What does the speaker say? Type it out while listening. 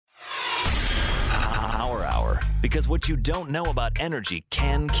Because what you don't know about energy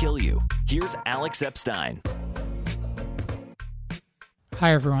can kill you. Here's Alex Epstein.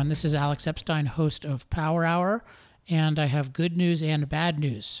 Hi, everyone. This is Alex Epstein, host of Power Hour, and I have good news and bad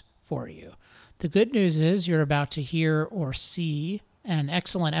news for you. The good news is you're about to hear or see an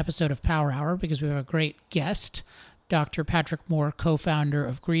excellent episode of Power Hour because we have a great guest, Dr. Patrick Moore, co-founder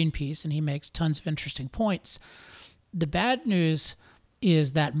of Greenpeace, and he makes tons of interesting points. The bad news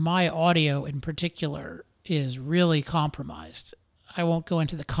is that my audio in particular is really compromised. I won't go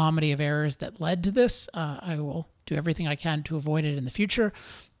into the comedy of errors that led to this. I will do everything I can to avoid it in the future,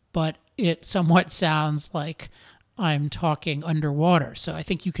 but it somewhat sounds like I'm talking underwater. So I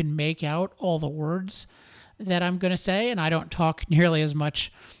think you can make out all the words that I'm going to say, and I don't talk nearly as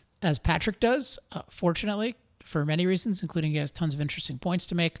much as Patrick does, fortunately, for many reasons, including he has tons of interesting points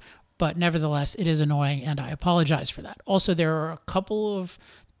to make, but nevertheless, it is annoying, and I apologize for that. Also, there are a couple of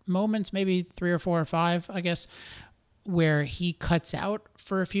moments, maybe 3 or 4 or 5, I guess, where he cuts out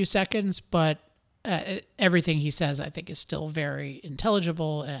for a few seconds, but everything he says, I think, is still very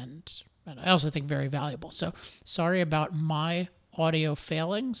intelligible and I also think very valuable. So sorry about my audio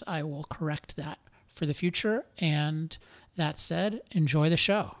failings. I will correct that for the future. And that said, enjoy the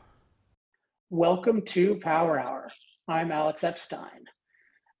show. Welcome to Power Hour. I'm Alex Epstein.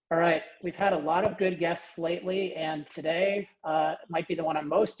 All right, we've had a lot of good guests lately, and today might be the one I'm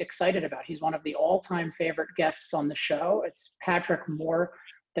most excited about. He's one of the all-time favorite guests on the show. It's Patrick Moore,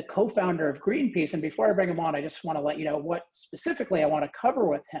 the co-founder of Greenpeace. And before I bring him on, I just want to let you know what specifically I want to cover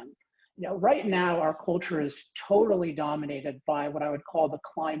with him. You know, right now, our culture is totally dominated by what I would call the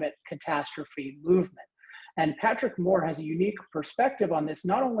climate catastrophe movement. And Patrick Moore has a unique perspective on this,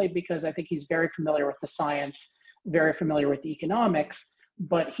 not only because I think he's very familiar with the science, very familiar with the economics,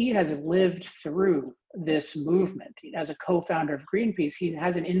 but he has lived through this movement. As a co-founder of Greenpeace, he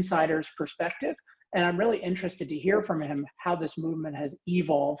has an insider's perspective, and I'm really interested to hear from him how this movement has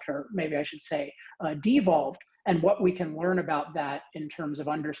evolved, or maybe I should say devolved, and what we can learn about that in terms of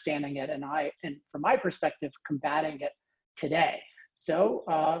understanding it, and from my perspective, combating it today. So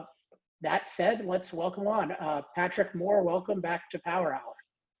that said, let's welcome on Patrick Moore. Welcome back to Power Hour.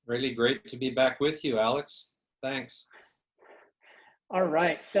 Really great to be back with you, Alex. Thanks. All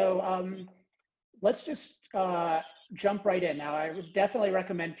right, so let's just jump right in. Now, I would definitely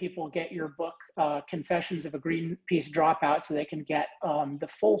recommend people get your book, Confessions of a Greenpeace Dropout, so they can get the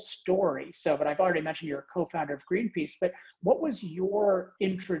full story. But I've already mentioned you're a co-founder of Greenpeace, but what was your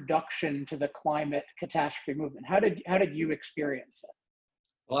introduction to the climate catastrophe movement? How did you experience it?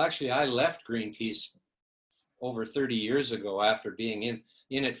 Well, actually, I left Greenpeace over 30 years ago after being in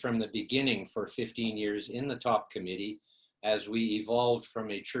it from the beginning for 15 years in the top committee, as we evolved from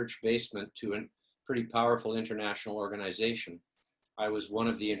a church basement to a pretty powerful international organization. I was one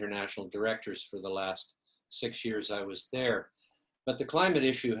of the international directors for the last 6 years I was there. But the climate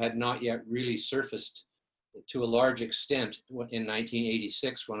issue had not yet really surfaced to a large extent in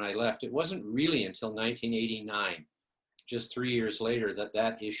 1986 when I left. It wasn't really until 1989, just 3 years later,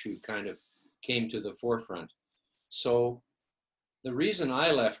 that issue kind of came to the forefront. So the reason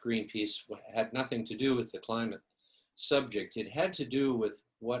I left Greenpeace had nothing to do with the climate subject. It had to do with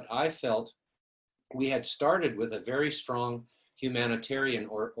what I felt we had started with a very strong humanitarian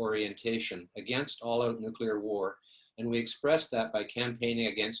orientation against all-out nuclear war, and we expressed that by campaigning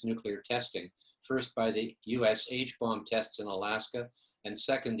against nuclear testing, first by the US H-bomb tests in Alaska, and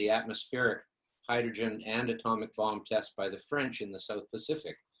second, the atmospheric hydrogen and atomic bomb test by the French in the South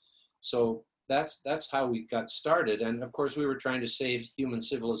Pacific. So that's how we got started. And of course, we were trying to save human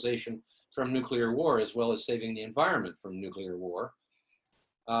civilization from nuclear war, as well as saving the environment from nuclear war.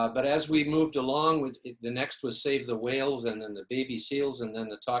 But as we moved along, the next was save the whales, and then the baby seals, and then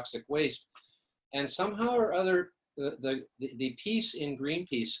the toxic waste. And somehow or other, the piece in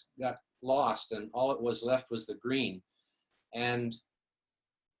Greenpeace got lost, and all it was left was the green. And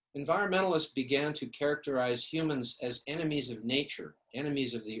environmentalists began to characterize humans as enemies of nature,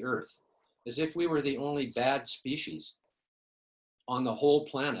 enemies of the earth, as if we were the only bad species on the whole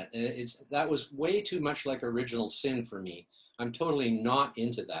planet. And that was way too much like original sin for me. I'm totally not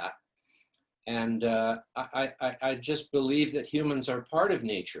into that. And I just believe that humans are part of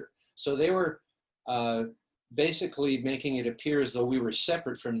nature. So they were basically making it appear as though we were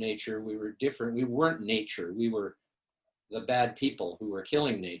separate from nature. We were different. We weren't nature. We were the bad people who were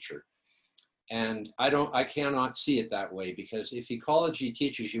killing nature. And I cannot see it that way, because if ecology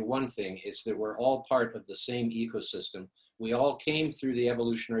teaches you one thing, it's that we're all part of the same ecosystem. We all came through the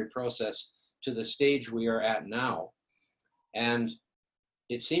evolutionary process to the stage we are at now. And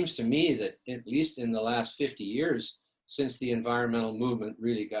it seems to me that at least in the last 50 years, since the environmental movement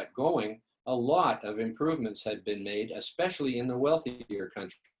really got going, a lot of improvements had been made, especially in the wealthier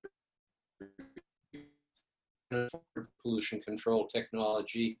countries, pollution control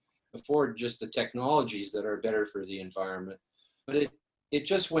technology, afford just the technologies that are better for the environment. But it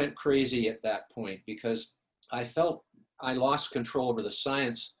just went crazy at that point because I felt I lost control over the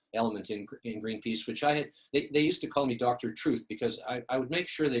science element in Greenpeace, which they used to call me Dr. Truth because I would make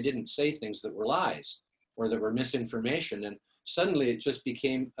sure they didn't say things that were lies or that were misinformation. And suddenly it just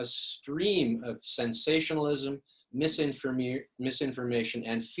became a stream of sensationalism, misinformation,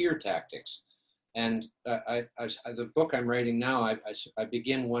 and fear tactics. And the book I'm writing now, I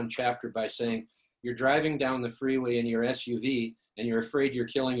begin one chapter by saying, you're driving down the freeway in your SUV and you're afraid you're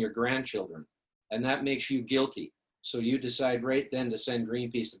killing your grandchildren. And that makes you guilty. So you decide right then to send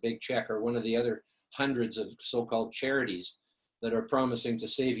Greenpeace a big check or one of the other hundreds of so-called charities that are promising to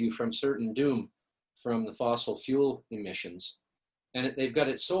save you from certain doom from the fossil fuel emissions. And they've got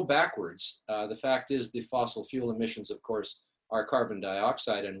it so backwards. The fact is the fossil fuel emissions, of course, are carbon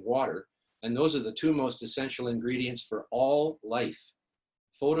dioxide and water. And those are the two most essential ingredients for all life.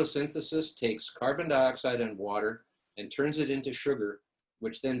 Photosynthesis takes carbon dioxide and water and turns it into sugar,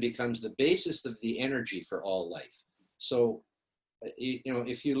 which then becomes the basis of the energy for all life. So,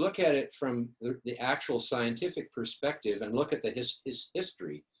 if you look at it from the actual scientific perspective and look at the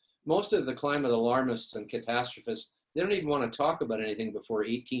history, most of the climate alarmists and catastrophists, they don't even want to talk about anything before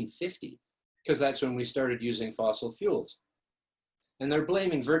 1850, because that's when we started using fossil fuels. And they're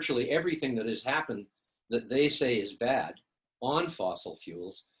blaming virtually everything that has happened that they say is bad on fossil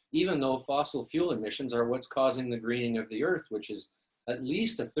fuels, even though fossil fuel emissions are what's causing the greening of the earth, which is at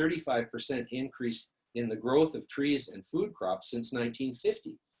least a 35% increase in the growth of trees and food crops since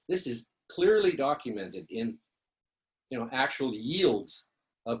 1950. This is clearly documented in actual yields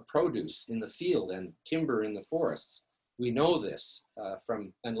of produce in the field and timber in the forests. We know this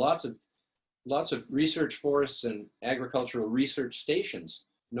and lots of research forests and agricultural research stations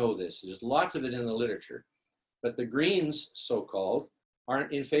know this. There's lots of it in the literature. But the Greens, so-called,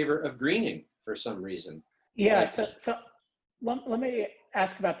 aren't in favor of greening for some reason. Yeah, so let me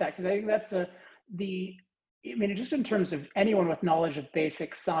ask about that, because I think that's just in terms of anyone with knowledge of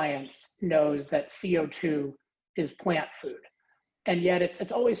basic science knows that CO2 is plant food. And yet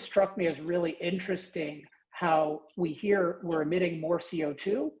it's always struck me as really interesting how we hear we're emitting more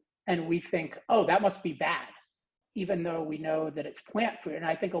CO2 and we think, oh, that must be bad, even though we know that it's plant food. And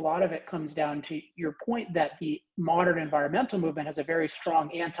I think a lot of it comes down to your point that the modern environmental movement has a very strong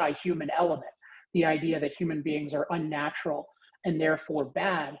anti-human element, the idea that human beings are unnatural and therefore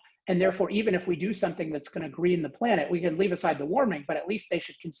bad. And therefore, even if we do something that's going to green the planet, we can leave aside the warming, but at least they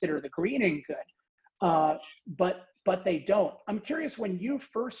should consider the greening good. But they don't. I'm curious, when you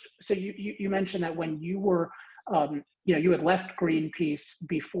first, so you mentioned that when you were, you had left Greenpeace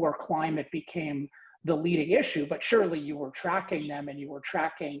before climate became the leading issue, but surely you were tracking them and you were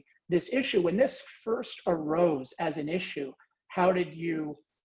tracking this issue. When this first arose as an issue, how did you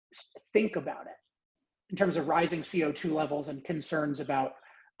think about it in terms of rising CO2 levels and concerns about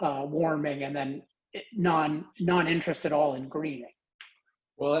warming, and then non-interest at all in greening?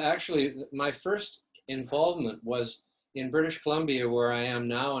 Well, actually, my first involvement was in British Columbia, where I am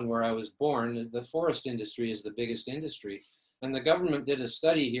now and where I was born. The forest industry is the biggest industry. And the government did a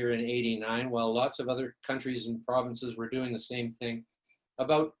study here in '89, while lots of other countries and provinces were doing the same thing,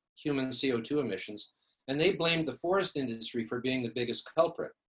 about human CO2 emissions. And they blamed the forest industry for being the biggest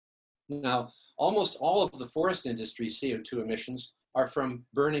culprit. Now, almost all of the forest industry CO2 emissions are from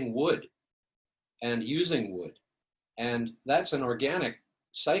burning wood and using wood. And that's an organic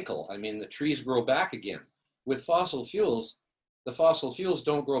cycle. I mean, the trees grow back again. With fossil fuels, the fossil fuels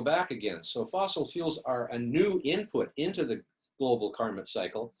don't grow back again. So fossil fuels are a new input into the global climate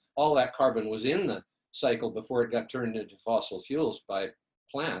cycle. All that carbon was in the cycle before it got turned into fossil fuels by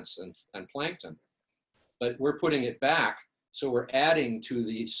plants and plankton. But we're putting it back, so we're adding to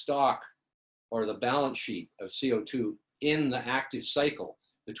the stock or the balance sheet of CO2 in the active cycle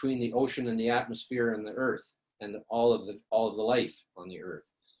between the ocean and the atmosphere and the earth and all of the life on the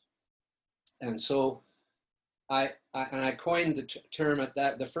earth. And so I coined the term at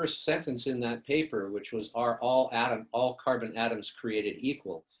that, the first sentence in that paper, which was, are all carbon atoms created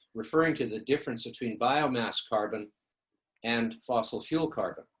equal, referring to the difference between biomass carbon and fossil fuel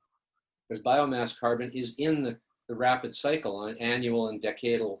carbon. Because biomass carbon is in the rapid cycle on an annual and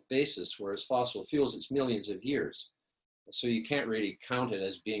decadal basis, whereas fossil fuels, it's millions of years. So you can't really count it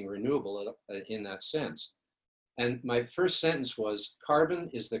as being renewable in that sense. And my first sentence was, carbon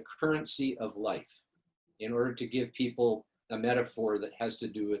is the currency of life, in order to give people a metaphor that has to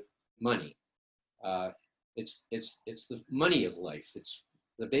do with money. It's the money of life. It's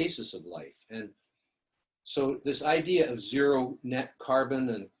the basis of life. And so this idea of zero net carbon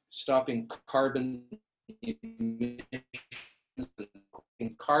and stopping carbon emissions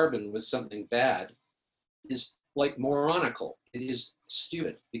and carbon with something bad is like moronical. It is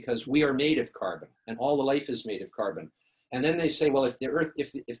stupid, because we are made of carbon and all the life is made of carbon. And then they say, well, if the earth,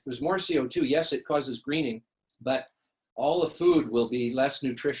 if there's more CO2, yes, it causes greening, but all the food will be less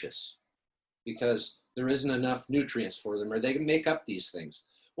nutritious because there isn't enough nutrients for them, or they can make up these things.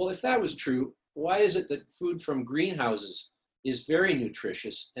 Well, if that was true, why is it that food from greenhouses is very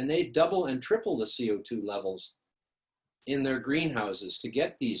nutritious and they double and triple the CO2 levels in their greenhouses to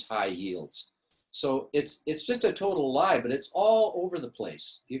get these high yields? So it's just a total lie, but it's all over the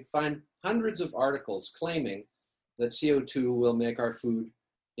place. You find hundreds of articles claiming that CO2 will make our food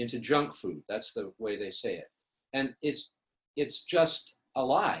into junk food. That's the way they say it. And it's just a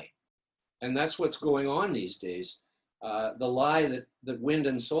lie. And that's what's going on these days. The lie that wind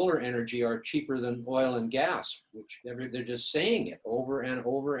and solar energy are cheaper than oil and gas, which they're just saying it over and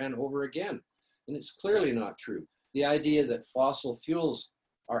over and over again. And it's clearly not true. The idea that fossil fuels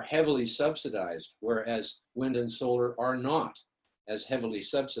are heavily subsidized, whereas wind and solar are not as heavily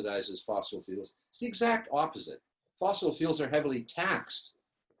subsidized as fossil fuels. It's the exact opposite. Fossil fuels are heavily taxed.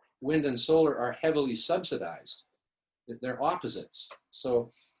 Wind and solar are heavily subsidized. They're opposites.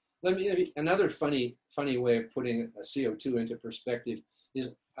 So another funny way of putting a CO2 into perspective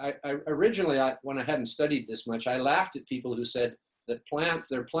is I originally, when I hadn't studied this much, I laughed at people who said that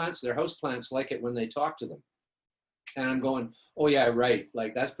their house plants like it when they talk to them. And I'm going, oh yeah, right.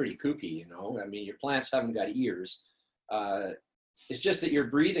 Like that's pretty kooky, you know? I mean, your plants haven't got ears. It's just that you're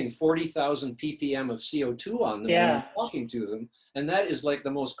breathing 40,000 ppm of CO2 on them when you're talking to them. And that is like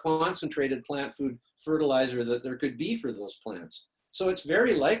the most concentrated plant food fertilizer that there could be for those plants. So it's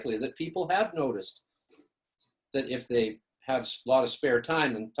very likely that people have noticed that if they have a lot of spare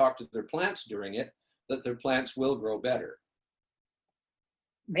time and talk to their plants during it, that their plants will grow better.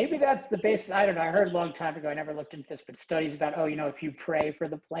 Maybe that's the basis. I don't know. I heard a long time ago, I never looked into this, but studies about, if you pray for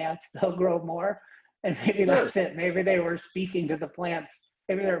the plants, they'll grow more. And maybe that's it. Maybe they were speaking to the plants.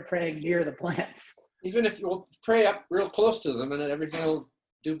 Maybe they were praying near the plants. Even if you'll pray up real close to them and everything will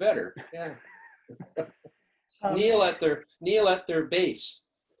do better. Yeah. Kneel at their base.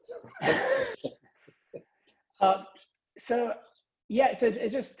 It's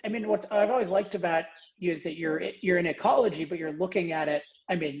just, I mean, what I've always liked about you is that you're in ecology, but you're looking at it,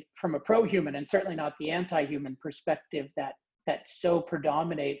 I mean, from a pro-human and certainly not the anti-human perspective that so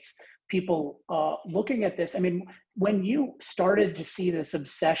predominates people looking at this. I mean, when you started to see this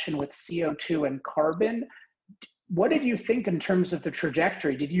obsession with CO2 and carbon, what did you think in terms of the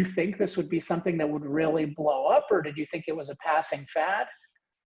trajectory? Did you think this would be something that would really blow up, or did you think it was a passing fad?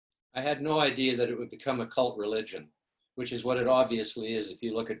 I had no idea that it would become a cult religion, which is what it obviously is. If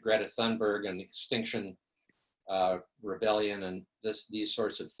you look at Greta Thunberg and Extinction Rebellion and these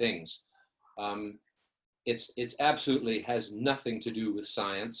sorts of things, it's absolutely has nothing to do with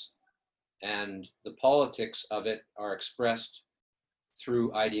science, and the politics of it are expressed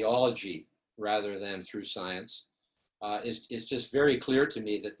through ideology rather than through science. It's just very clear to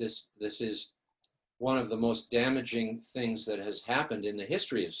me that this is one of the most damaging things that has happened in the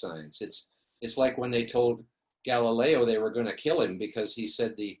history of science. It's like when they told Galileo they were going to kill him because he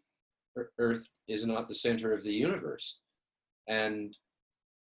said the Earth is not the center of the universe. And,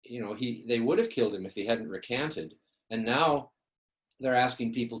 they would have killed him if he hadn't recanted. And now they're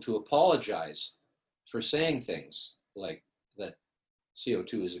asking people to apologize for saying things like that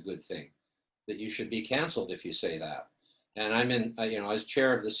CO2 is a good thing, that you should be canceled if you say that. And I'm in, as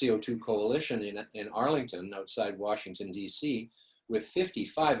chair of the CO2 Coalition in Arlington, outside Washington, D.C., with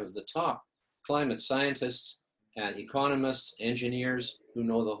 55 of the top climate scientists and economists, engineers who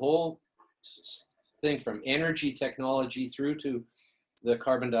know the whole thing from energy technology through to the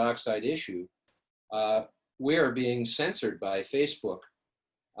carbon dioxide issue. We are being censored by Facebook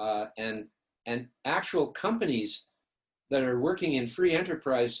and actual companies that are working in free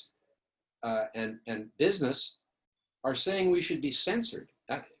enterprise and business are saying we should be censored.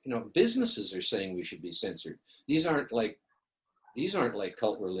 Businesses are saying we should be censored. These aren't like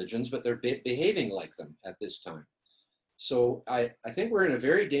cult religions, but they're behaving like them at this time. So I think we're in a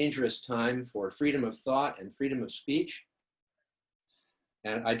very dangerous time for freedom of thought and freedom of speech.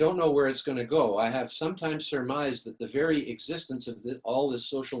 And I don't know where it's going to go. I have sometimes surmised that the very existence of all this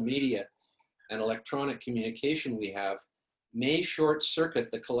social media and electronic communication we have may short circuit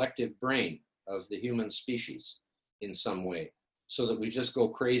the collective brain of the human species in some way, so that we just go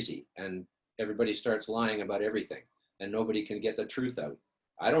crazy and everybody starts lying about everything and nobody can get the truth out.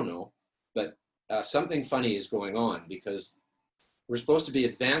 I don't know, but something funny is going on, because We're supposed to be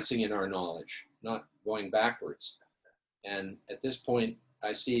advancing in our knowledge, not going backwards. And at this point,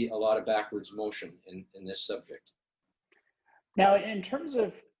 I see a lot of backwards motion in this subject. Now, in terms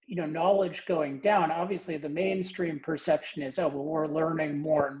of knowledge going down, obviously the mainstream perception is, oh, well, we're learning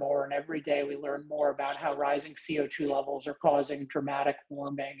more and more, and every day we learn more about how rising CO2 levels are causing dramatic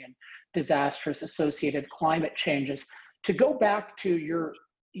warming and disastrous associated climate changes. To go back to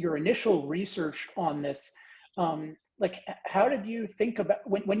your initial research on this, like, how did you think about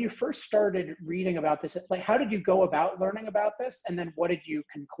when you first started reading about this? Like, how did you go about learning about this, and then what did you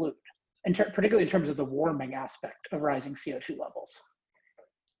conclude, particularly in terms of the warming aspect of rising CO2 levels?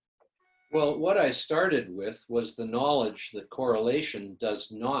 Well, what I started with was the knowledge that correlation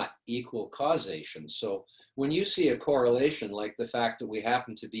does not equal causation. So when you see a correlation, like the fact that we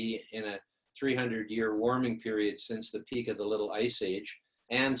happen to be in a 300-year warming period since the peak of the Little Ice Age,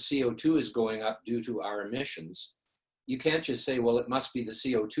 and CO2 is going up due to our emissions, you can't just say, well, it must be the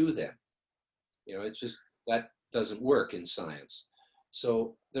CO2 then. It's just, that doesn't work in science.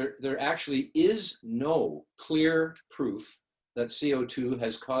 So there actually is no clear proof that CO2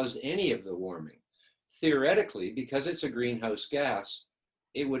 has caused any of the warming. Theoretically, because it's a greenhouse gas,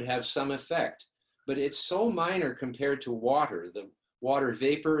 it would have some effect, but it's so minor compared to water, the water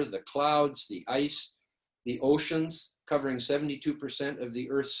vapor, the clouds, the ice, the oceans covering 72% of the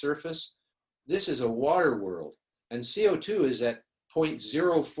Earth's surface. This is a water world, and CO2 is at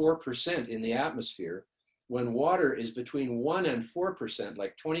 0.04% in the atmosphere, when water is between 1 and 4%,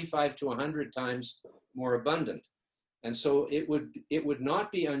 like 25 to 100 times more abundant. And so it would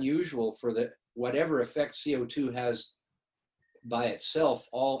not be unusual for whatever effect CO2 has by itself,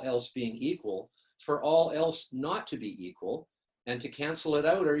 all else being equal, for all else not to be equal, and to cancel it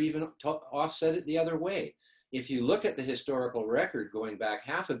out or even offset it the other way. If you look at the historical record going back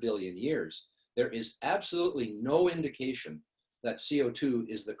 500 million years, there is absolutely no indication that CO2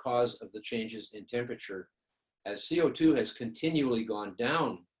 is the cause of the changes in temperature, as CO2 has continually gone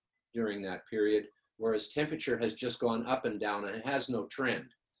down during that period, whereas temperature has just gone up and down, and it has no trend.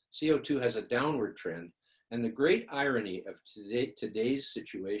 CO2 has a downward trend. And the great irony of today's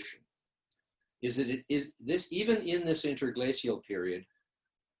situation is that even in this interglacial period,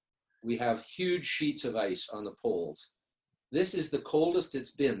 we have huge sheets of ice on the poles. This is the coldest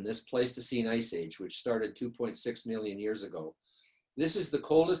it's been, this Pleistocene Ice Age, which started 2.6 million years ago. This is the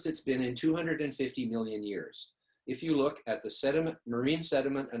coldest it's been in 250 million years. If you look at the marine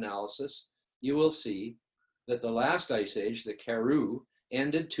sediment analysis, you will see that the last ice age, the Karoo,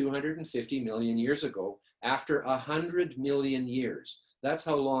 ended 250 million years ago after 100 million years. That's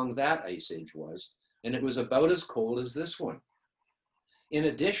how long that ice age was, and it was about as cold as this one. In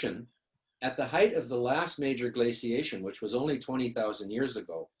addition, at the height of the last major glaciation, which was only 20,000 years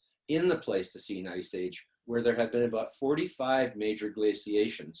ago, in the Pleistocene Ice Age, where there had been about 45 major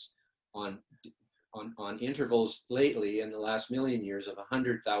glaciations on intervals lately in the last million years of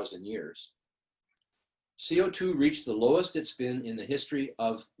 100,000 years, CO2 reached the lowest it's been in the history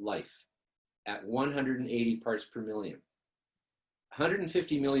of life, at 180 parts per million.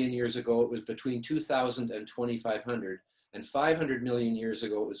 150 million years ago, it was between 2,000 and 2,500, and 500 million years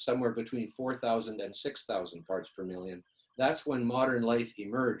ago, it was somewhere between 4,000 and 6,000 parts per million. That's when modern life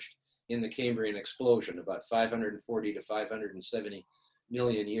emerged in the Cambrian explosion, about 540 to 570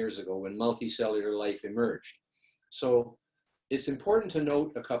 million years ago, when multicellular life emerged. So it's important to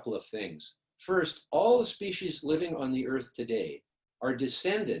note a couple of things. First, all the species living on the Earth today are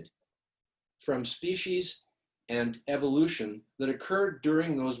descended from species and evolution that occurred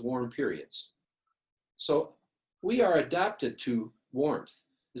during those warm periods. So we are adapted to warmth.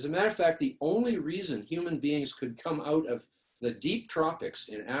 As a matter of fact, the only reason human beings could come out of the deep tropics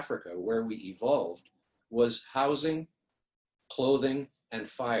in Africa, where we evolved, was housing, clothing, and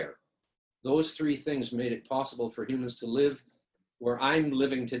fire. Those three things made it possible for humans to live where I'm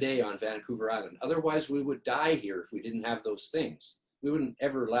living today on Vancouver Island. Otherwise, we would die here if we didn't have those things. We wouldn't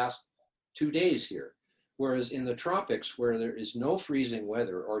ever last 2 days here. Whereas in the tropics, where there is no freezing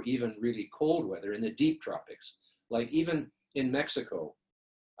weather or even really cold weather, in the deep tropics, like even in Mexico,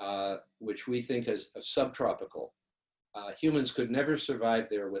 which we think is subtropical, humans could never survive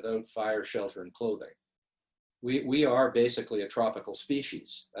there without fire, shelter, and clothing. We are basically a tropical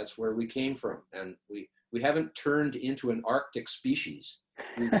species. That's where we came from. And we haven't turned into an Arctic species.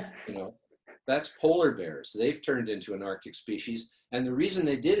 That's polar bears. They've turned into an Arctic species. And the reason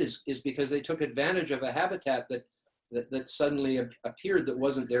they did is because they took advantage of a habitat that suddenly appeared that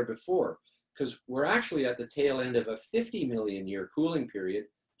wasn't there before. Because we're actually at the tail end of a 50 million year cooling period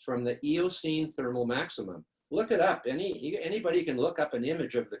from the Eocene thermal maximum. Look it up. Anybody can look up an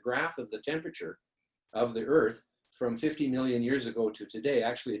image of the graph of the temperature of the Earth from 50 million years ago to today.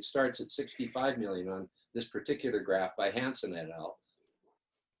 Actually, it starts at 65 million on this particular graph by Hansen et al.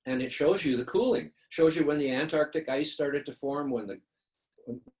 And it shows you the cooling, shows you when the Antarctic ice started to form, when the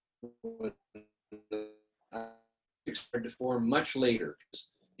Arctic started to form much later.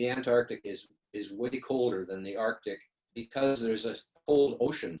 The Antarctic is way colder than the Arctic because there's a cold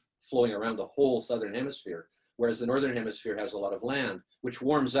ocean flowing around the whole southern hemisphere, whereas the northern hemisphere has a lot of land, which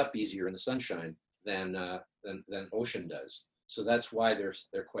warms up easier in the sunshine than ocean does. So that's why they're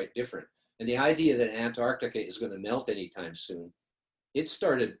quite different. And the idea that Antarctica is going to melt anytime soon, it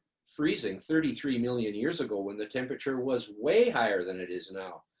started freezing 33 million years ago when the temperature was way higher than it is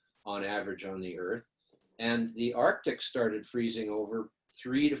now on average on the Earth. And the Arctic started freezing over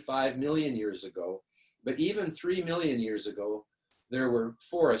 3 to 5 million years ago. But even 3 million years ago, there were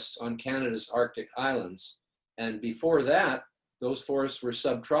forests on Canada's Arctic islands. And before that, those forests were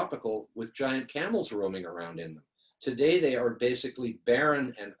subtropical with giant camels roaming around in them. Today, they are basically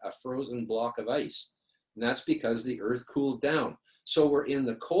barren and a frozen block of ice. And that's because the Earth cooled down. So we're in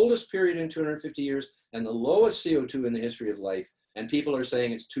the coldest period in 250 years and the lowest CO2 in the history of life. And people are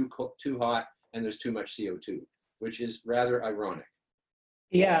saying it's too hot and there's too much CO2, which is rather ironic.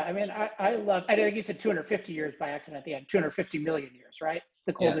 Yeah, I mean, I think you said 250 years by accident at the end, 250 million years, right?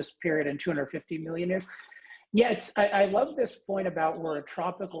 The coldest period in 250 million years. Yeah, I love this point about we're a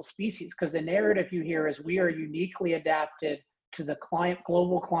tropical species, because the narrative you hear is we are uniquely adapted to the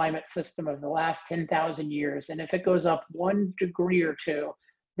global climate system of the last 10,000 years. And if it goes up 1 degree or 2,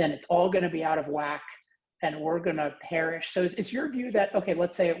 then it's all going to be out of whack and we're going to perish. So is your view that, okay,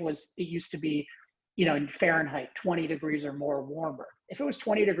 let's say it used to be, in Fahrenheit, 20 degrees or more warmer. If it was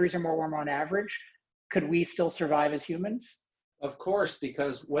 20 degrees or more warmer on average, could we still survive as humans? Of course,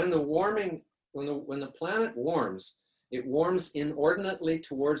 because when the planet warms, it warms inordinately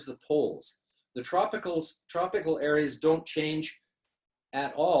towards the poles. The tropical areas don't change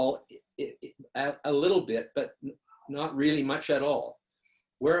at all, a little bit, but not really much at all.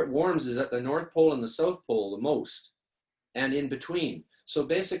 Where it warms is at the North Pole and the South Pole the most, and in between. So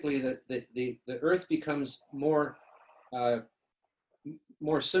basically, the Earth becomes more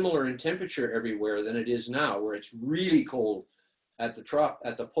similar in temperature everywhere than it is now, where it's really cold at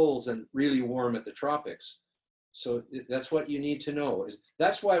the poles and really warm at the tropics. So that's what you need to know.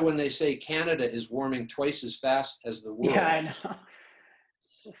 That's why when they say Canada is warming twice as fast as the world. Yeah, I know.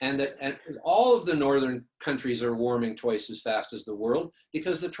 And all of the northern countries are warming twice as fast as the world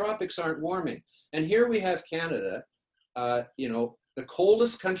because the tropics aren't warming. And here we have Canada, the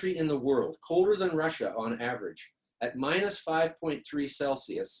coldest country in the world, colder than Russia on average, at minus 5.3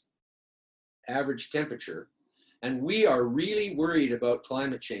 Celsius average temperature. And we are really worried about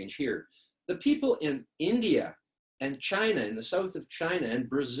climate change here. The people in India and China, in the south of China, and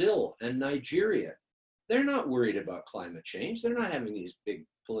Brazil and Nigeria, they're not worried about climate change. They're not having these big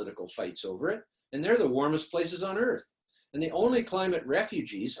political fights over it. And they're the warmest places on Earth. And the only climate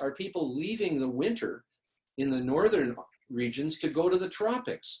refugees are people leaving the winter in the northern regions to go to the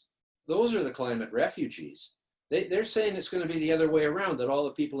tropics. Those are the climate refugees. They're saying it's going to be the other way around, that all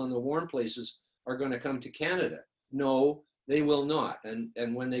the people in the warm places are going to come to Canada. No, they will not.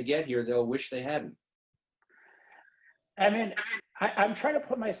 And when they get here, they'll wish they hadn't. I mean, I'm trying to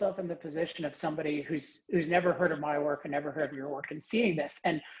put myself in the position of somebody who's never heard of my work and never heard of your work and seeing this.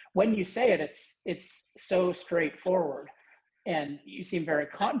 And when you say it, it's so straightforward and you seem very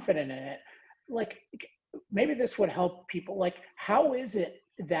confident in it. Like, maybe this would help people. Like, how is it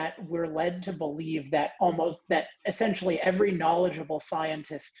that we're led to believe that essentially every knowledgeable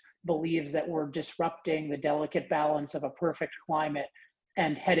scientist believes that we're disrupting the delicate balance of a perfect climate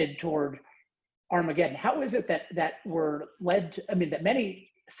and headed toward Armageddon? How is it that we're led to, that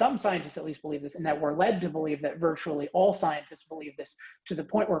some scientists at least believe this, and that we're led to believe that virtually all scientists believe this, to the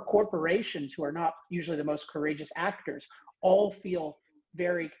point where corporations, who are not usually the most courageous actors, all feel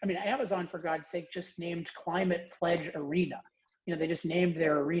Amazon, for God's sake, just named Climate Pledge Arena. They just named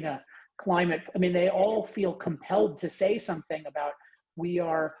their arena climate. They all feel compelled to say something about,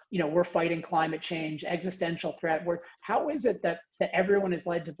 we're fighting climate change, existential threat. How is it that everyone is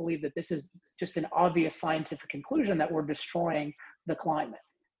led to believe that this is just an obvious scientific conclusion that we're destroying the climate?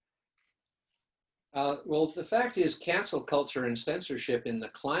 Well, the fact is, cancel culture and censorship in the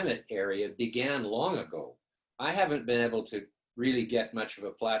climate area began long ago. I haven't been able to really get much of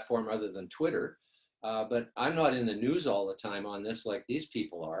a platform other than Twitter, but I'm not in the news all the time on this like these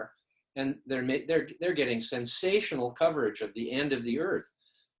people are. And they're getting sensational coverage of the end of the Earth.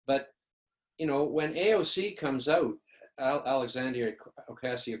 But, when AOC comes out, Alexandria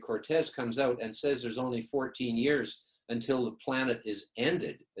Ocasio-Cortez comes out and says there's only 14 years until the planet is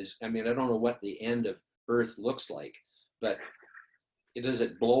ended. I don't know what the end of Earth looks like. But does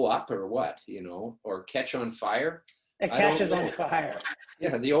it blow up or what, or catch on fire? It I don't catches on know. fire.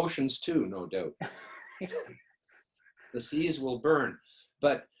 Yeah, the oceans too, no doubt. The seas will burn.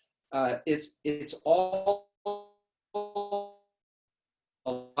 But it's all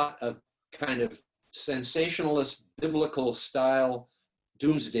a lot of kind of sensationalist, biblical style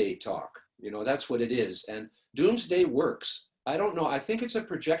doomsday talk. That's what it is. And doomsday works. I don't know. I think it's a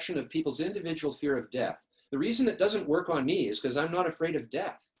projection of people's individual fear of death. The reason it doesn't work on me is because I'm not afraid of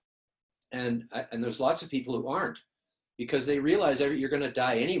death. And there's lots of people who aren't, because they realize you're going to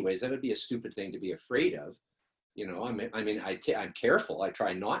die anyways. That would be a stupid thing to be afraid of. I'm careful. I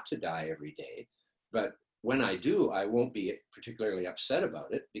try not to die every day. But when I do, I won't be particularly upset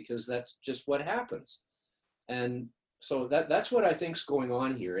about it, because that's just what happens. And so that's what I think's going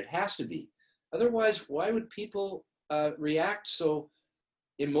on here. It has to be. Otherwise, why would people react so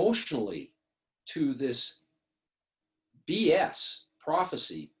emotionally to this BS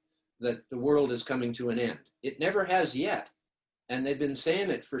prophecy that the world is coming to an end? It never has yet. And they've been saying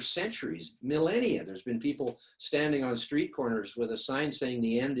it for centuries, millennia. There's been people standing on street corners with a sign saying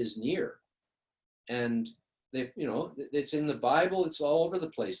the end is near. And it's in the Bible, it's all over the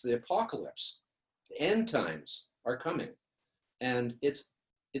place. The apocalypse, the end times are coming. And it's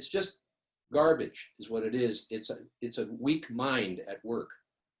just garbage is what it is. It's a weak mind at work,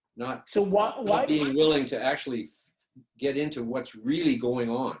 not being willing to actually get into what's really going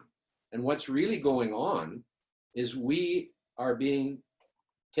on. And what's really going on is we are being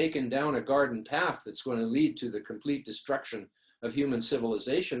taken down a garden path that's going to lead to the complete destruction of human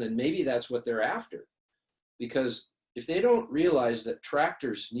civilization. And maybe that's what they're after. Because if they don't realize that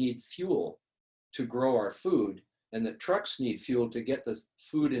tractors need fuel to grow our food, and that trucks need fuel to get the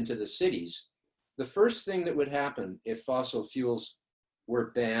food into the cities, the first thing that would happen if fossil fuels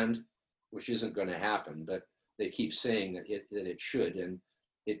were banned, which isn't going to happen, but they keep saying that it should, and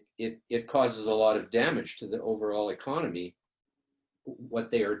it causes a lot of damage to the overall economy, what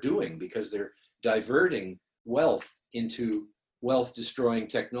they are doing, because they're diverting wealth into wealth-destroying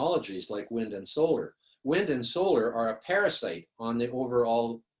technologies like wind and solar. Wind and solar are a parasite on the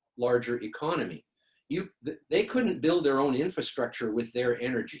overall larger economy. They couldn't build their own infrastructure with their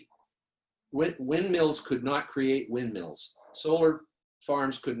energy. Windmills could not create windmills. Solar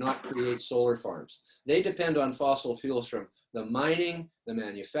farms could not create solar farms. They depend on fossil fuels from the mining, the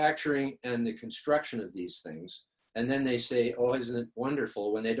manufacturing, and the construction of these things. And then they say, oh, isn't it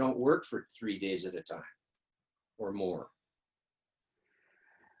wonderful, when they don't work for 3 days at a time or more.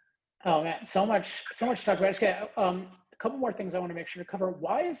 Oh man, so much to talk about. Okay, a couple more things I want to make sure to cover.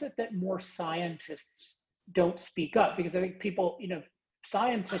 Why is it that more scientists don't speak up? Because I think people,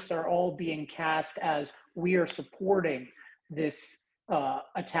 scientists are all being cast as we are supporting this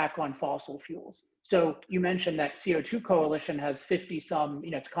attack on fossil fuels. So you mentioned that CO2 Coalition has 50 some,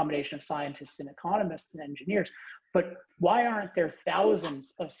 it's a combination of scientists and economists and engineers. But why aren't there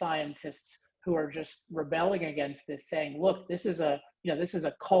thousands of scientists who are just rebelling against this, saying, look, this is a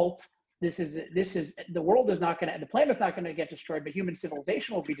cult. This is the world is not going to, the planet's not going to get destroyed, but human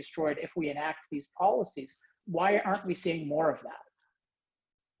civilization will be destroyed if we enact these policies. Why aren't we seeing more of that?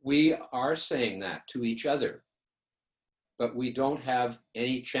 We are saying that to each other, but we don't have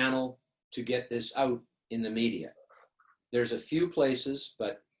any channel to get this out in the media. There's a few places,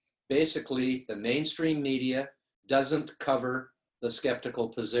 but basically the mainstream media doesn't cover the skeptical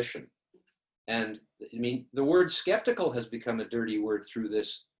position. And the word skeptical has become a dirty word through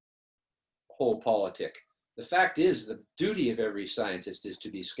this whole politic. The fact is, the duty of every scientist is to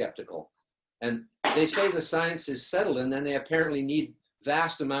be skeptical. And they say the science is settled, and then they apparently need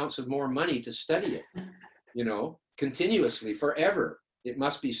vast amounts of more money to study it, continuously, forever. It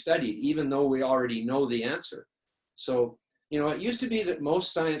must be studied, even though we already know the answer. So, it used to be that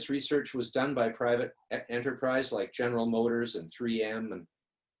most science research was done by private enterprise like General Motors and 3M, and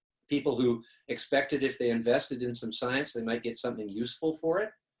people who expected if they invested in some science, they might get something useful for it.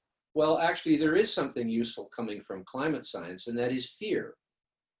 Well, actually, there is something useful coming from climate science, and that is fear.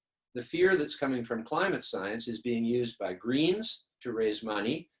 The fear that's coming from climate science is being used by Greens to raise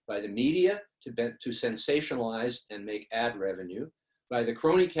money, by the media to sensationalize and make ad revenue, by the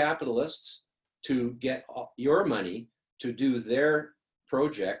crony capitalists to get your money to do their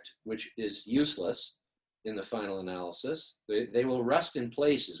project, which is useless in the final analysis. They will rust in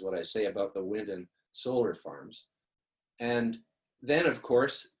place, is what I say about the wind and solar farms. And then, of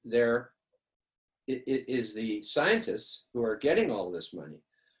course, it is the scientists who are getting all this money.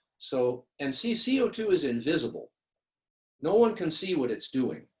 So, and see, CO2 is invisible. No one can see what it's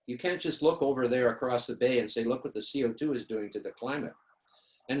doing. You can't just look over there across the bay and say, look what the CO2 is doing to the climate.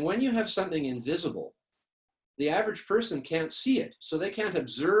 And when you have something invisible, The average person can't see it, so they can't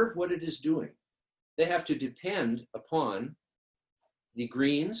observe what it is doing. They have to depend upon the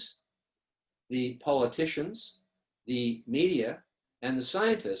Greens, the politicians, the media, and the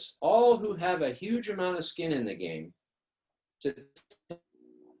scientists, all who have a huge amount of skin in the game, to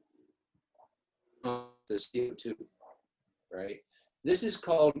the CO2, right? This is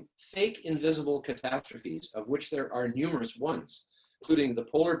called fake invisible catastrophes, of which there are numerous ones, including the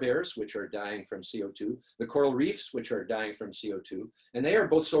polar bears, which are dying from CO2, the coral reefs, which are dying from CO2, and they are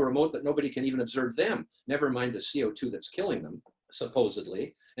both so remote that nobody can even observe them, never mind the CO2 that's killing them,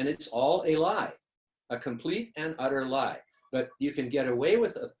 supposedly, and it's all a lie, a complete and utter lie. But you can get away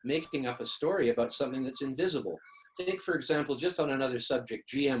with making up a story about something that's invisible. Take, for example, just on another subject,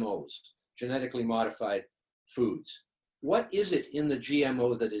 GMOs, genetically modified foods. What is it in the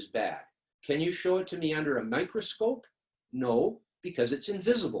GMO that is bad? Can you show it to me under a microscope? No, because it's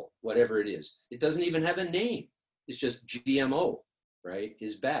invisible, whatever it is. It doesn't even have a name. It's just GMO, right,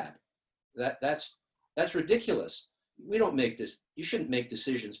 is bad. That's ridiculous. We don't make this, you shouldn't make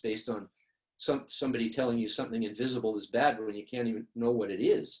decisions based on somebody telling you something invisible is bad when you can't even know what it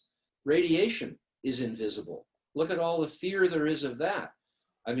is. Radiation is invisible. Look at all the fear there is of that.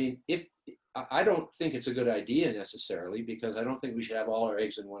 I mean, I don't think it's a good idea necessarily, because I don't think we should have all our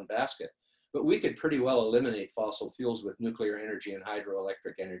eggs in one basket, but we could pretty well eliminate fossil fuels with nuclear energy and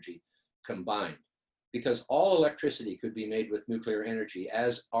hydroelectric energy combined, because all electricity could be made with nuclear energy,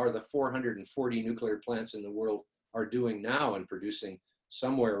 as are the 440 nuclear plants in the world are doing now and producing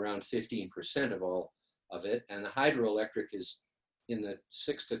somewhere around 15% of all of it. And the hydroelectric is in the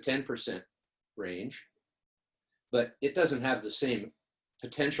 6 to 10% range, but it doesn't have the same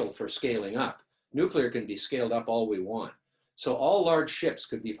potential for scaling up. Nuclear can be scaled up all we want. So all large ships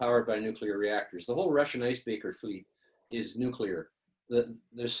could be powered by nuclear reactors. The whole Russian icebreaker fleet is nuclear.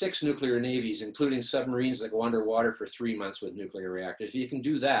 There's 6 nuclear navies, including submarines that go underwater for 3 months with nuclear reactors. If you can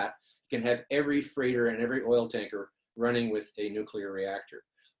do that, you can have every freighter and every oil tanker running with a nuclear reactor.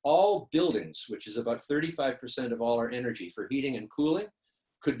 All buildings, which is about 35% of all our energy for heating and cooling,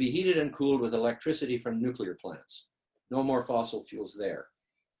 could be heated and cooled with electricity from nuclear plants. No more fossil fuels there.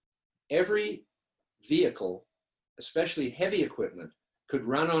 Every vehicle, especially heavy equipment, could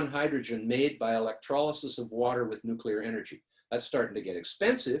run on hydrogen made by electrolysis of water with nuclear energy. That's starting to get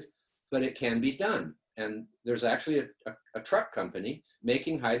expensive, but it can be done. And there's actually a truck company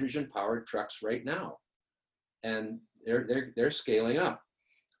making hydrogen-powered trucks right now. And they're scaling up.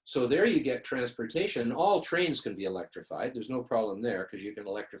 So there you get transportation. All trains can be electrified. There's no problem there, because you can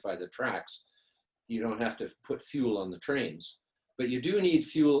electrify the tracks. You don't have to put fuel on the trains. But you do need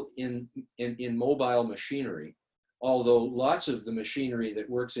fuel in mobile machinery, although lots of the machinery that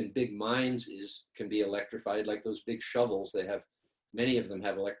works in big mines can be electrified, like those big shovels. Many of them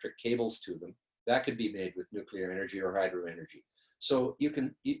have electric cables to them. That could be made with nuclear energy or hydro energy. So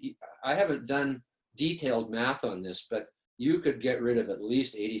I haven't done detailed math on this, but you could get rid of at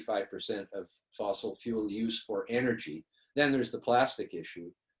least 85% of fossil fuel use for energy. Then there's the plastic issue.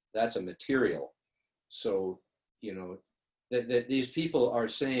 That's a material. So, that these people are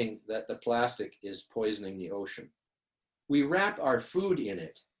saying that the plastic is poisoning the ocean. We wrap our food in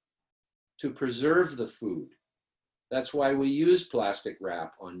it to preserve the food. That's why we use plastic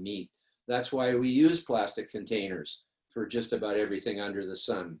wrap on meat. That's why we use plastic containers for just about everything under the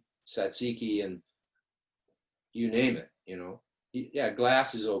sun, tzatziki and you name it, Yeah,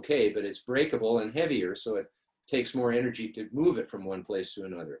 glass is okay, but it's breakable and heavier, so it takes more energy to move it from one place to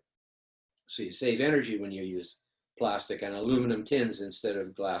another. So you save energy when you use plastic and aluminum tins instead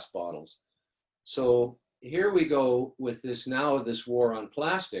of glass bottles. So here we go with this war on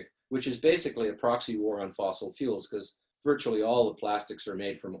plastic, which is basically a proxy war on fossil fuels, because virtually all the plastics are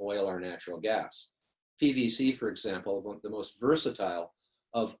made from oil or natural gas. PVC, for example, the most versatile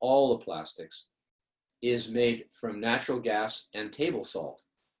of all the plastics, is made from natural gas and table salt.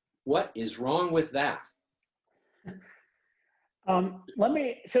 What is wrong with that?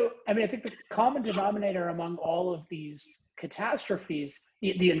 I think the common denominator among all of these catastrophes,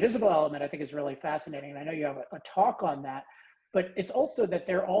 the invisible element, I think is really fascinating. And I know you have a talk on that, but it's also that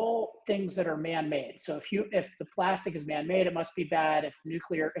they're all things that are man-made. So if the plastic is man-made, it must be bad. If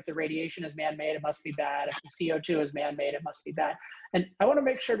the radiation is man-made, it must be bad. If the CO2 is man-made, it must be bad. And I want to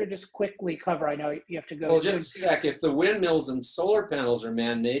make sure to just quickly cover, I know you have to go. Well, just a sec, if the windmills and solar panels are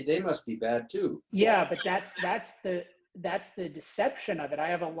man-made, they must be bad too. Yeah, but that's the deception of it. I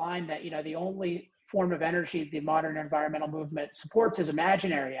have a line that, the only form of energy the modern environmental movement supports is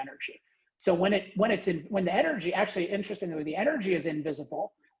imaginary energy. So when the energy, actually interestingly, the energy is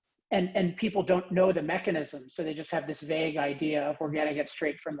invisible and people don't know the mechanism. So they just have this vague idea of we're getting it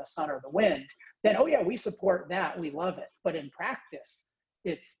straight from the sun or the wind. then, oh yeah, we support that, we love it. But in practice,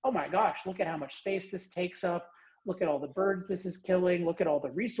 it's, oh my gosh, look at how much space this takes up. Look at all the birds this is killing. Look at all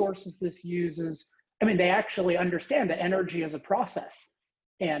the resources this uses. I mean, they actually understand that energy is a process,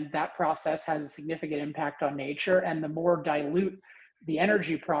 and that process has a significant impact on nature. And the more dilute the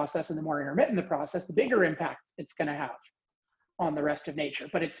energy process and the more intermittent the process, the bigger impact it's going to have on the rest of nature.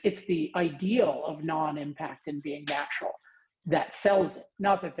 But it's the ideal of non-impact and being natural that sells it,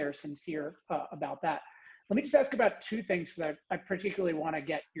 not that they're sincere about that. Let me just ask about two things, because I particularly want to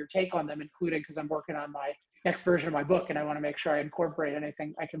get your take on them, including because I'm working on my next version of my book and I want to make sure I incorporate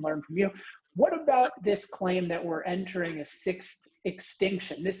anything I can learn from you. What about this claim that we're entering a sixth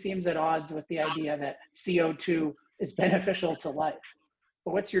extinction? This seems at odds with the idea that CO2 is beneficial to life.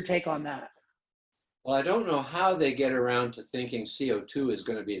 But what's your take on that? Well, I don't know how they get around to thinking CO2 is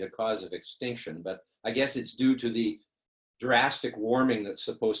going to be the cause of extinction, but I guess it's due to the drastic warming that's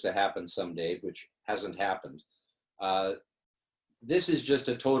supposed to happen someday, which hasn't happened. This is just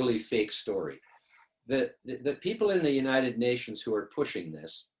a totally fake story. The people in the United Nations who are pushing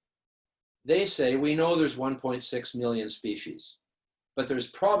this, they say, we know there's 1.6 million species, but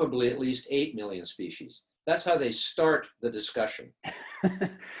there's probably at least 8 million species. That's how they start the discussion.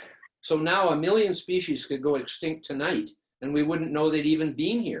 So now 1 million species could go extinct tonight and we wouldn't know they'd even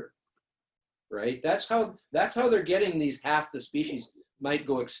been here, right? That's how they're getting these half the species might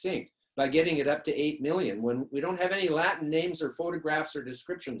go extinct, by getting it up to 8 million when we don't have any Latin names or photographs or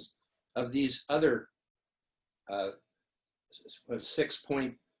descriptions of these other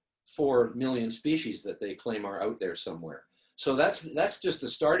 6.4 million species that they claim are out there somewhere. So that's just the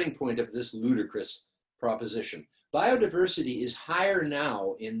starting point of this ludicrous proposition. Biodiversity is higher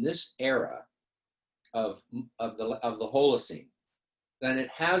now in this era of the Holocene than it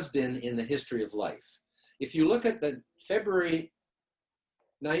has been in the history of life. If you look at the February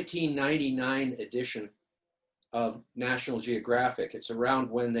 1999 edition of National Geographic, it's around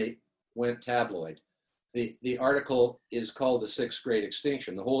when they went tabloid. The article is called The Sixth Great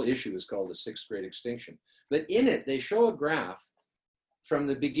Extinction. The whole issue is called The Sixth Great Extinction. But in it, they show a graph from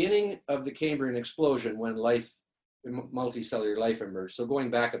the beginning of the Cambrian explosion when life, multicellular life emerged, so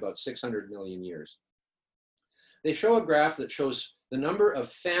going back about 600 million years. They show a graph that shows the number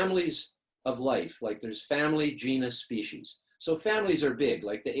of families of life, like there's family, genus, species. So families are big,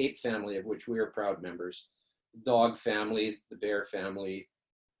 like the ape family, of which we are proud members, dog family, the bear family,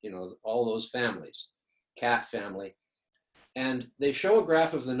 all those families, cat family. And they show a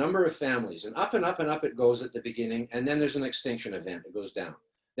graph of the number of families, and up and up and up it goes at the beginning, and then there's an extinction event, it goes down.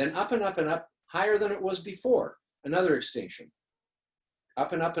 Then up and up and up, higher than it was before, another extinction.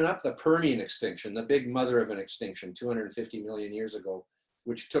 Up and up and up, the Permian extinction, the big mother of an extinction 250 million years ago,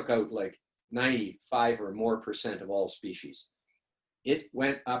 which took out like 95% or more of all species. It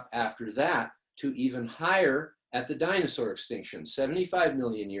went up after that to even higher at the dinosaur extinction, 65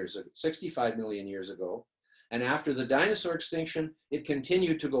 million years ago, 65 million years ago. And after the dinosaur extinction, it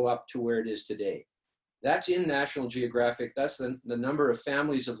continued to go up to where it is today. That's in National Geographic. That's the number of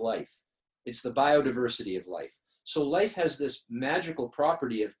families of life. It's the biodiversity of life. So life has this magical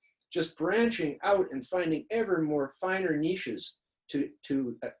property of just branching out and finding ever more finer niches to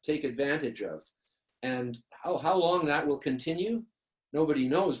take advantage of. And how long that will continue, nobody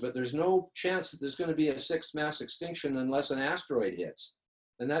knows, but there's no chance that there's going to be a sixth mass extinction unless an asteroid hits.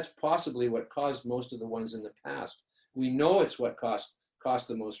 And that's possibly what caused most of the ones in the past. We know it's what caused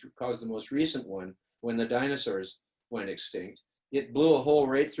the most recent one when the dinosaurs went extinct. It blew a hole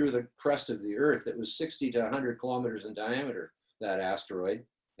right through the crust of the Earth that was 60 to 100 kilometers in diameter, that asteroid,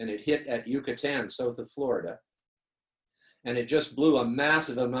 and it hit at Yucatan, south of Florida. And it just blew a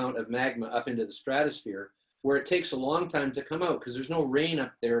massive amount of magma up into the stratosphere, where it takes a long time to come out because there's no rain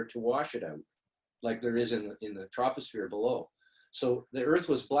up there to wash it out, like there is in the troposphere below. So the Earth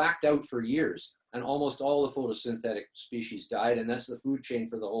was blacked out for years, and almost all the photosynthetic species died, and that's the food chain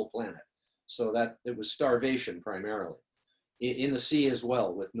for the whole planet. So that it was starvation primarily. In the sea as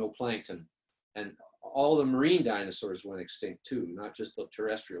well, with no plankton. And all the marine dinosaurs went extinct too, not just the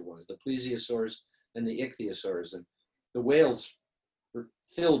terrestrial ones, the plesiosaurs and the ichthyosaurs. And the whales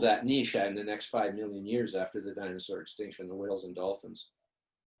filled that niche in the next 5 million years after the dinosaur extinction, the whales and dolphins.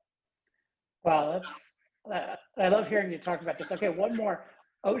 Wow, I love hearing you talk about this. Okay, one more.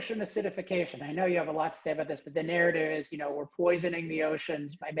 Ocean acidification. I know you have a lot to say about this, but the narrative is, we're poisoning the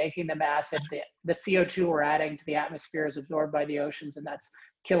oceans by making them acid. The CO2 we're adding to the atmosphere is absorbed by the oceans, and that's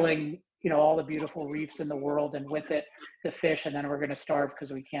killing, all the beautiful reefs in the world, and with it, the fish, and then we're going to starve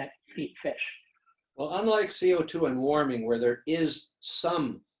because we can't eat fish. Well, unlike CO2 and warming, where there is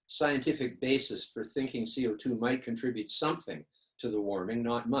some scientific basis for thinking CO2 might contribute something to the warming,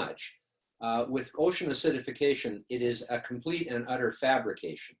 not much, With ocean acidification, it is a complete and utter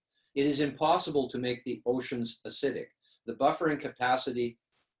fabrication. It is impossible to make the oceans acidic. The buffering capacity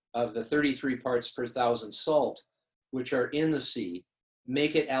of the 33 parts per thousand salt, which are in the sea,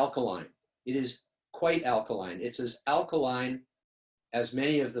 make it alkaline. It is quite alkaline. It's as alkaline as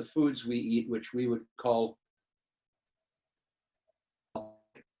many of the foods we eat, which we would call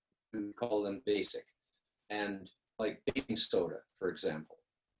them basic, and like baking soda, for example.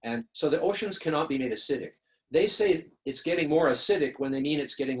 And so the oceans cannot be made acidic. They say it's getting more acidic when they mean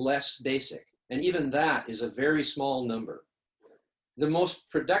it's getting less basic. And even that is a very small number. The most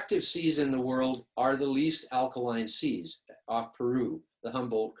productive seas in the world are the least alkaline seas off Peru, the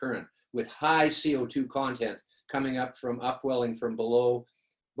Humboldt Current, with high CO2 content coming up from upwelling from below,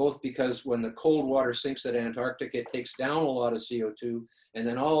 both because when the cold water sinks at Antarctica, it takes down a lot of CO2, and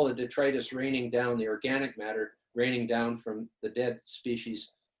then all the detritus raining down, the organic matter raining down from the dead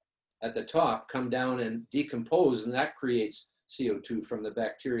species at the top, come down and decompose, and that creates CO2 from the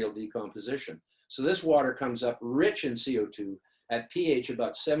bacterial decomposition. So this water comes up rich in CO2 at pH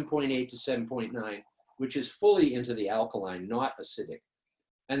about 7.8 to 7.9, which is fully into the alkaline, not acidic.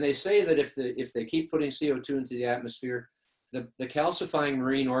 And they say that if they keep putting CO2 into the atmosphere, the calcifying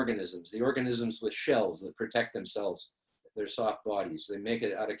marine organisms, the organisms with shells that protect themselves, their soft bodies, they make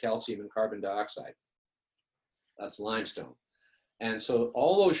it out of calcium and carbon dioxide. That's limestone. And so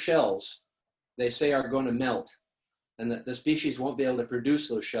all those shells, they say, are going to melt, and that the species won't be able to produce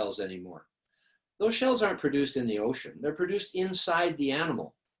those shells anymore. Those shells aren't produced in the ocean. They're produced inside the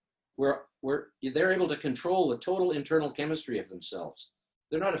animal, where they're able to control the total internal chemistry of themselves.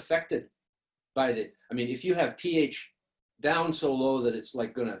 They're not affected by if you have pH down so low that it's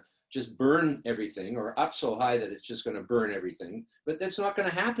like going to just burn everything, or up so high that it's just going to burn everything, but that's not going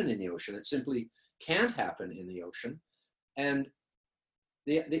to happen in the ocean. It simply can't happen in the ocean. And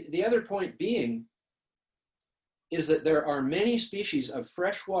the other point being is that there are many species of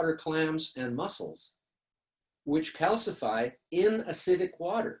freshwater clams and mussels which calcify in acidic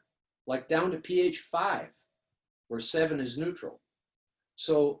water, like down to pH 5, where 7 is neutral.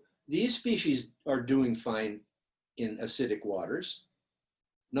 So these species are doing fine in acidic waters.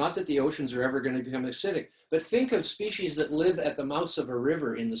 Not that the oceans are ever going to become acidic, but think of species that live at the mouths of a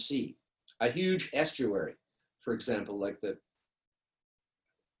river in the sea, a huge estuary, for example, like the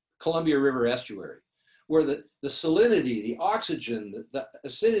Columbia River estuary, where the salinity, the oxygen, the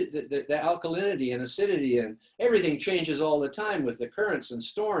acidity, the alkalinity and acidity and everything changes all the time with the currents and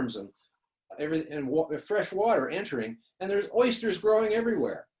storms and everything, and fresh water entering, and there's oysters growing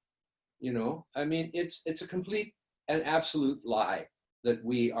everywhere. It's a complete and absolute lie that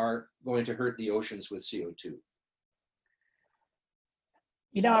we are going to hurt the oceans with CO2.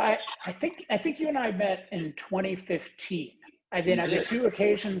 I think you and I met in 2015. The two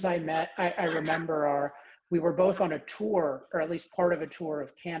occasions I met, I remember we were both on a tour, or at least part of a tour of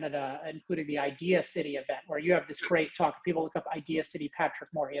Canada, including the Idea City event, where you have this great talk. People look up Idea City Patrick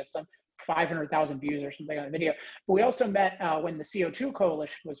Moore. He has some 500,000 views or something on the video. But we also met when the CO2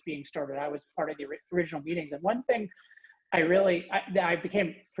 Coalition was being started. I was part of the original meetings. And one thing I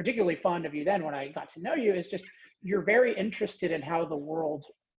became particularly fond of you then when I got to know you is just you're very interested in how the world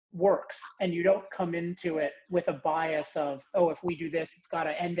works, and you don't come into it with a bias of, oh, if we do this, it's got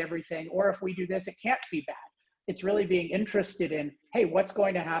to end everything, or if we do this, it can't be bad. It's really being interested in, hey, what's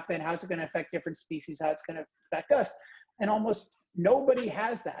going to happen? How's it going to affect different species? How it's going to affect us? And almost nobody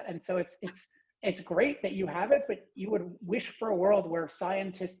has that. And so it's great that you have it, but you would wish for a world where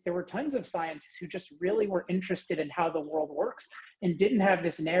there were tons of scientists who just really were interested in how the world works and didn't have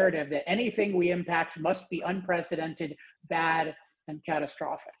this narrative that anything we impact must be unprecedented, bad, and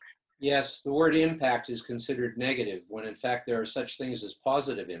catastrophic. Yes, the word impact is considered negative when in fact there are such things as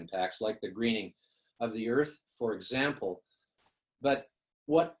positive impacts, like the greening of the earth, for example. But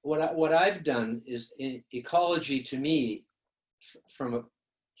what I've done is, in ecology to me, from a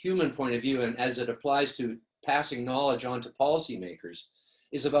human point of view, and as it applies to passing knowledge on to policymakers,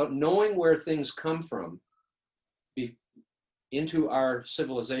 is about knowing where things come from into our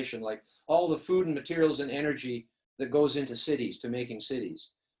civilization, like all the food and materials and energy that goes into cities, to making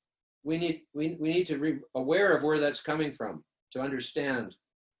cities. We need to be aware of where that's coming from to understand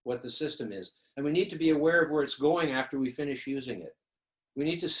what the system is. And we need to be aware of where it's going after we finish using it. We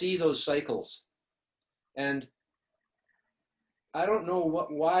need to see those cycles. And I don't know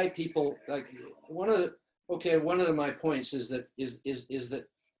why people, like, one of my points is that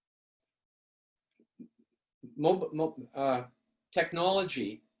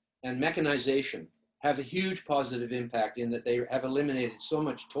technology and mechanization have a huge positive impact in that they have eliminated so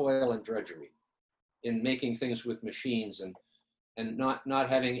much toil and drudgery in making things with machines and not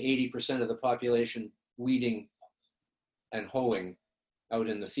having 80% of the population weeding and hoeing out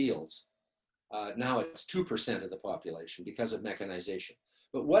in the fields. Now it's 2% of the population because of mechanization.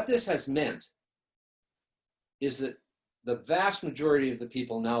 But what this has meant is that the vast majority of the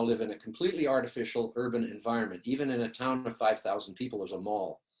people now live in a completely artificial urban environment. Even in a town of 5,000 people, there's a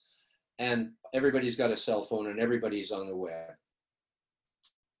mall. And everybody's got a cell phone and everybody's on the web.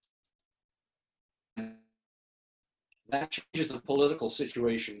 That changes the political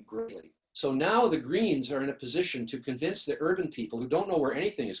situation greatly. So now the Greens are in a position to convince the urban people who don't know where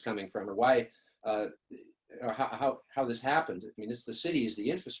anything is coming from or why, or how this happened. I mean, it's the cities, the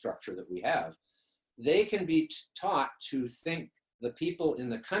infrastructure that we have. They can be taught to think the people in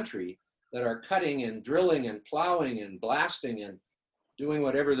the country that are cutting and drilling and plowing and blasting and doing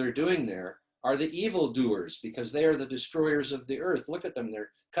whatever they're doing there are the evildoers, because they are the destroyers of the earth. Look at them,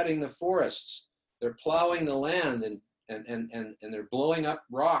 they're cutting the forests, they're plowing the land, and they're blowing up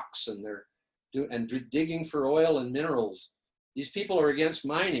rocks, and they're digging for oil and minerals. These people are against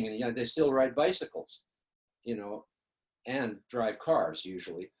mining, and yet they still ride bicycles, you know, and drive cars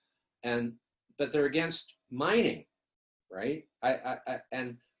usually, but they're against mining, right?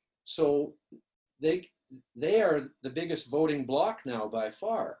 And so they are the biggest voting bloc now by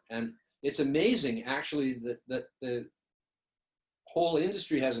far, and it's amazing actually that the whole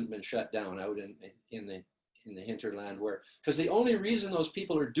industry hasn't been shut down out in the hinterland, where, because the only reason those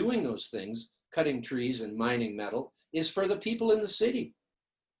people are doing those things, cutting trees and mining metal, is for the people in the city.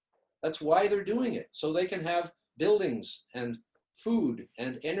 That's why they're doing it, so they can have buildings and food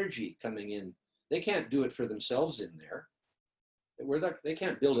and energy coming in. They can't do it for themselves in there. They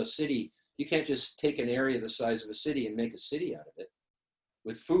can't build a city. You can't just take an area the size of a city and make a city out of it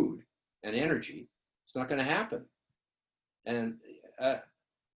with food and energy. It's not going to happen. And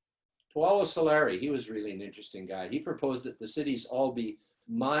Paolo Solari, he was really an interesting guy. He proposed that the cities all be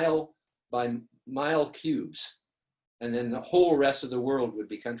mile by mile cubes, and then the whole rest of the world would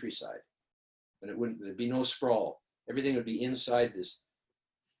be countryside. And there'd be no sprawl. Everything would be inside this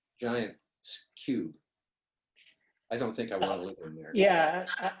giant cube. I don't think I want to live in there. Yeah,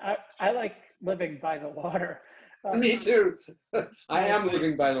 I like living by the water. Me too. I am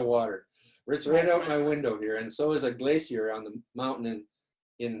living by the water. It's right out my window here, and so is a glacier on the mountain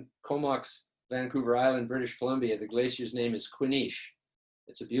in Comox, Vancouver Island, British Columbia. The glacier's name is Quinish.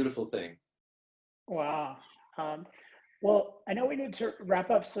 It's a beautiful thing. Wow. Well, I know we need to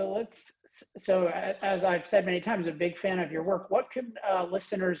wrap up, so as I've said many times, I'm a big fan of your work. What can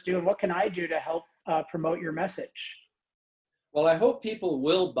listeners do, and what can I do to help promote your message? Well, I hope people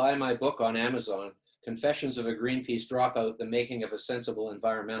will buy my book on Amazon, Confessions of a Greenpeace Dropout, The Making of a Sensible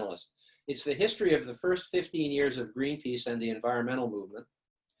Environmentalist. It's the history of the first 15 years of Greenpeace and the environmental movement.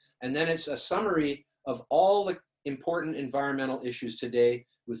 And then it's a summary of all the important environmental issues today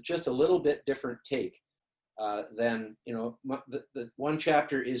with just a little bit different take than, you know, the one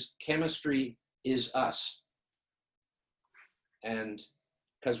chapter is Chemistry is Us. And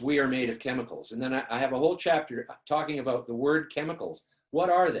because we are made of chemicals. And then I have a whole chapter talking about the word chemicals. What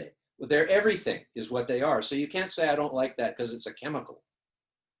are they? Well, they're everything is what they are. So you can't say I don't like that because it's a chemical,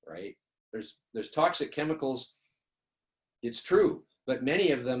 right? There's toxic chemicals, it's true, but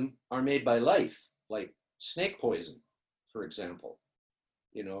many of them are made by life, like snake poison, for example.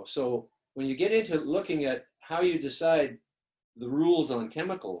 You know, so when you get into looking at how you decide the rules on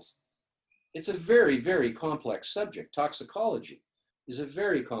chemicals, it's a very, very complex subject. Toxicology is a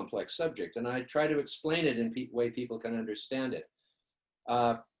very complex subject, and I try to explain it in a way people can understand it.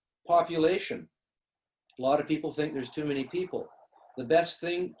 Population. A lot of people think there's too many people. The best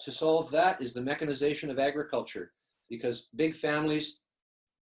thing to solve that is the mechanization of agriculture, because big families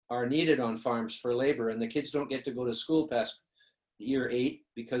are needed on farms for labor, and the kids don't get to go to school past year 8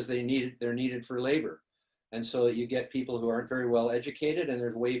 because they're needed for labor. And so you get people who aren't very well educated, and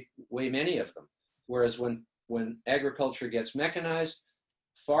there's way many of them. Whereas when agriculture gets mechanized,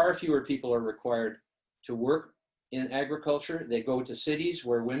 far fewer people are required to work in agriculture. They go to cities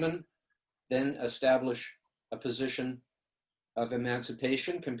where women then establish a position of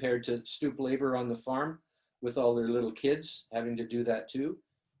emancipation compared to stoop labor on the farm with all their little kids having to do that too.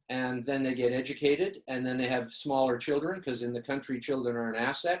 And then they get educated, and then they have smaller children, because in the country, children are an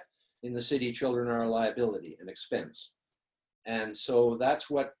asset. In the city, children are a liability, an expense. And so that's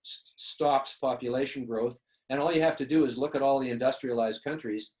what stops population growth. And all you have to do is look at all the industrialized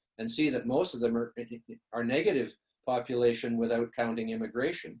countries and see that most of them are negative population without counting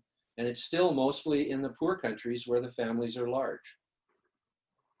immigration. And it's still mostly in the poor countries where the families are large.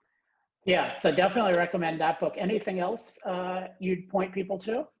 Yeah, so definitely recommend that book. Anything else you'd point people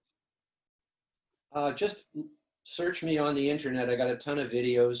to? Just search me on the internet. I got a ton of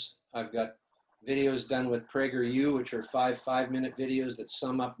videos. I've got videos done with PragerU, which are 5-minute videos that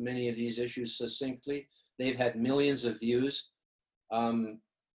sum up many of these issues succinctly. They've had millions of views.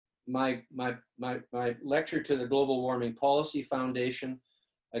 My lecture to the Global Warming Policy Foundation,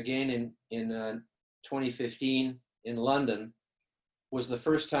 again in 2015 in London, was the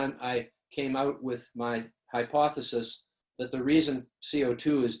first time I came out with my hypothesis that the reason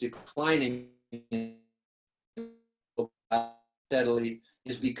CO2 is declining steadily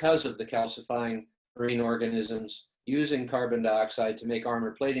is because of the calcifying marine organisms using carbon dioxide to make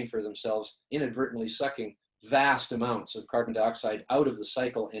armor plating for themselves, inadvertently sucking vast amounts of carbon dioxide out of the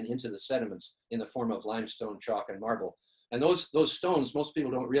cycle and into the sediments in the form of limestone, chalk, and marble. And those stones, most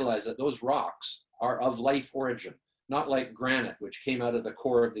people don't realize that those rocks are of life origin, not like granite, which came out of the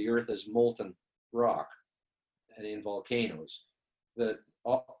core of the earth as molten rock and in volcanoes.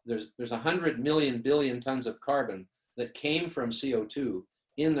 There's 100 million billion tons of carbon that came from CO2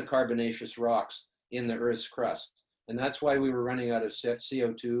 in the carbonaceous rocks in the Earth's crust. And that's why we were running out of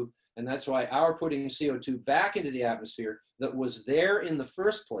CO2. And that's why our putting CO2 back into the atmosphere that was there in the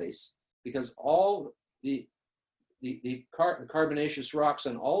first place, because all the carbonaceous rocks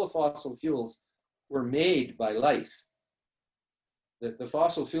and all the fossil fuels were made by life. The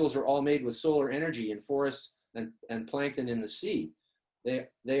fossil fuels are all made with solar energy in forests and plankton in the sea.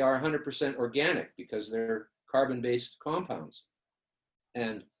 They are 100% organic because they're carbon-based compounds.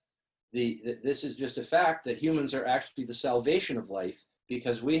 And this is just a fact that humans are actually the salvation of life,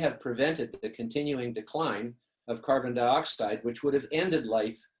 because we have prevented the continuing decline of carbon dioxide, which would have ended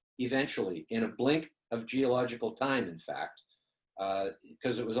life eventually in a blink of geological time, in fact,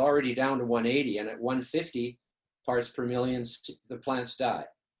 because it was already down to 180, and at 150 parts per million, the plants die.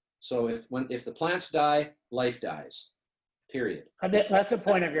 So if the plants die, life dies, period. That's a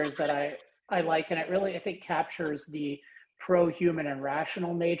point of yours that I like, and it really, I think, captures the pro-human and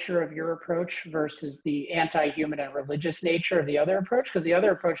rational nature of your approach versus the anti-human and religious nature of the other approach. Because the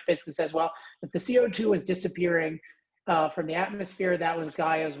other approach basically says, well, if the CO2 was disappearing from the atmosphere, that was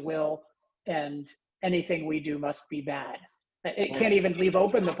Gaia's will, and anything we do must be bad. It can't even leave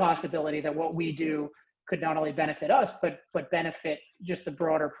open the possibility that what we do could not only benefit us, but benefit just the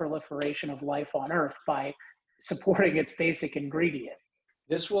broader proliferation of life on Earth by supporting its basic ingredient.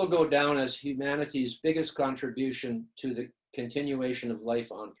 This will go down as humanity's biggest contribution to the continuation of life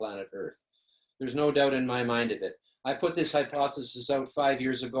on planet Earth. There's no doubt in my mind of it. I put this hypothesis out 5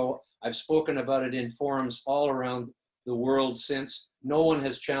 years ago. I've spoken about it in forums all around the world since. No one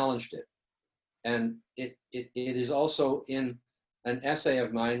has challenged it. And it is also in an essay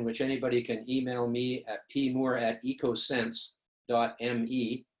of mine, which anybody can email me at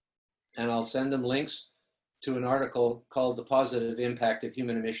pmoore@ecosense.me, and I'll send them links to an article called The Positive Impact of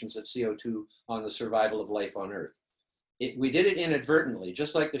Human Emissions of CO2 on the Survival of Life on Earth. We did it inadvertently,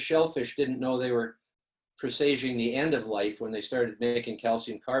 just like the shellfish didn't know they were presaging the end of life when they started making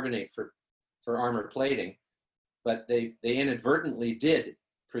calcium carbonate for armor plating, but they inadvertently did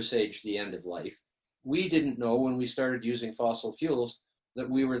presage the end of life. We didn't know when we started using fossil fuels that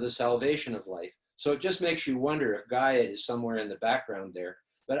we were the salvation of life. So it just makes you wonder if Gaia is somewhere in the background there.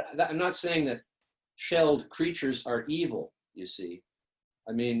 But I'm not saying that shelled creatures are evil, you see.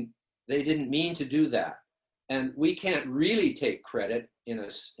 I mean, they didn't mean to do that. And we can't really take credit in a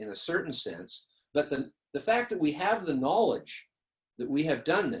certain sense, but the fact that we have the knowledge that we have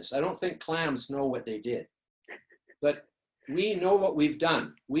done this, I don't think clams know what they did, but we know what we've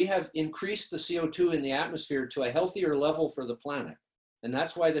done. We have increased the CO2 in the atmosphere to a healthier level for the planet. And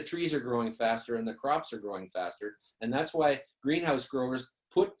that's why the trees are growing faster and the crops are growing faster. And that's why greenhouse growers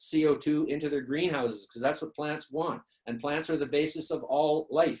put CO2 into their greenhouses, because that's what plants want. And plants are the basis of all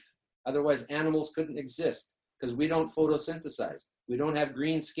life. Otherwise, animals couldn't exist, because we don't photosynthesize. We don't have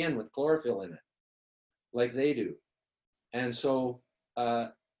green skin with chlorophyll in it like they do. And so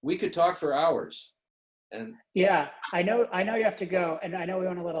we could talk for hours. And yeah, I know you have to go, and I know we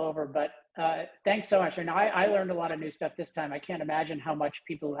went a little over, but thanks so much. And I learned a lot of new stuff this time. I can't imagine how much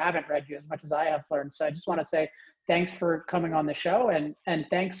people who haven't read you as much as I have learned. So I just want to say thanks for coming on the show, and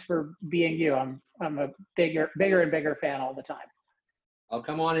thanks for being you. I'm a bigger and bigger fan all the time. I'll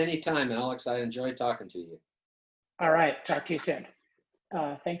come on anytime, Alex. I enjoy talking to you. All right, talk to you soon.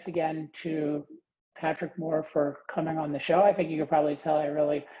 Thanks again to Patrick Moore for coming on the show. I think you could probably tell I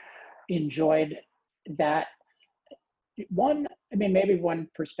really enjoyed that. Maybe one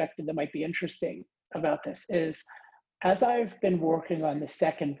perspective that might be interesting about this is, as I've been working on the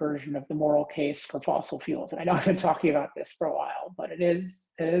second version of the moral case for fossil fuels, and I know I've been talking about this for a while, but it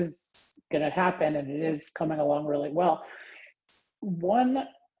is going to happen, and it is coming along really well. One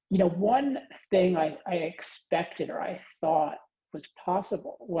One thing I expected or I thought was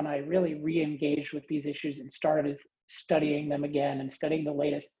possible when I really re-engaged with these issues and started studying them again and studying the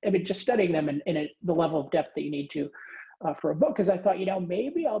latest, just studying them in the level of depth that you need to for a book, because I thought,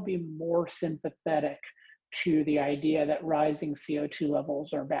 maybe I'll be more sympathetic to the idea that rising CO2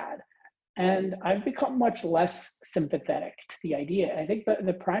 levels are bad. And I've become much less sympathetic to the idea. I think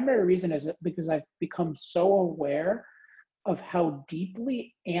the primary reason is because I've become so aware of how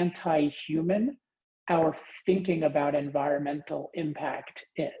deeply anti-human our thinking about environmental impact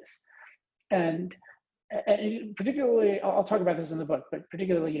is. And particularly, I'll talk about this in the book, but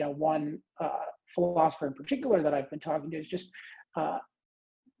particularly, one philosopher in particular that I've been talking to is just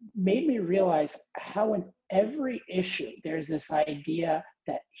made me realize how in every issue there's this idea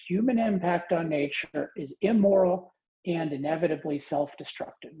that human impact on nature is immoral and inevitably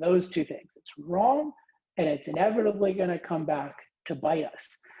self-destructive. Those two things. It's wrong, and it's inevitably going to come back to bite us.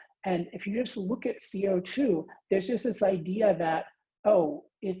 And if you just look at CO2, there's just this idea that, oh,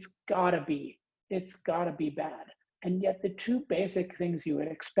 it's gotta be bad. And yet the two basic things you would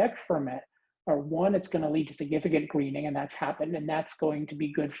expect from it are, one, it's going to lead to significant greening, and that's happened, and that's going to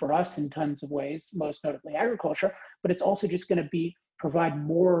be good for us in tons of ways, most notably agriculture, but it's also just going to provide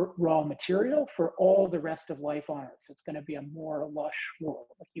more raw material for all the rest of life on Earth. So it's going to be a more lush world.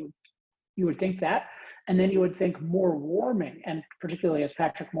 Like you would think that, and then you would think more warming, and particularly, as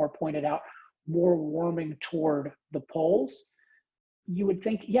Patrick Moore pointed out, more warming toward the poles. You would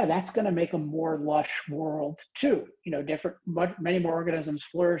think, yeah, that's going to make a more lush world too. Many more organisms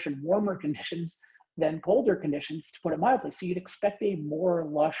flourish in warmer conditions than colder conditions, to put it mildly. So you'd expect a more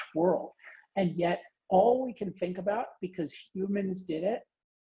lush world. And yet all we can think about, because humans did it,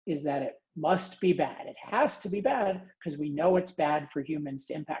 is that it must be bad. It has to be bad because we know it's bad for humans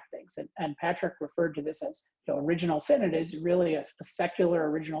to impact things. And Patrick referred to this as original sin. It is really a secular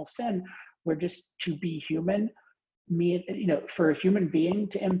original sin, where just to be human, for a human being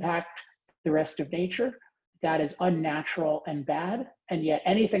to impact the rest of nature, that is unnatural and bad. And yet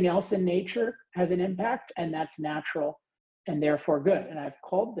anything else in nature has an impact, and that's natural and therefore good. And I've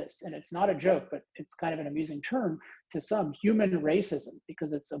called this, and it's not a joke, but it's kind of an amusing term to some, human racism,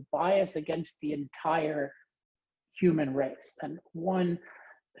 because it's a bias against the entire human race. And one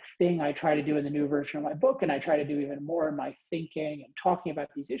thing I try to do in the new version of my book, and I try to do even more in my thinking and talking about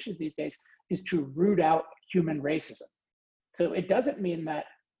these issues these days, is to root out human racism. So it doesn't mean that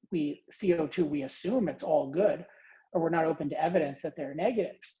we assume it's all good, or we're not open to evidence that there are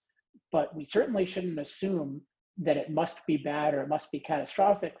negatives, but we certainly shouldn't assume that it must be bad or it must be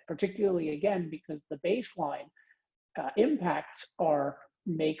catastrophic, particularly, again, because the baseline impacts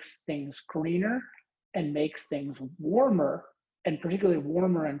makes things greener and makes things warmer, and particularly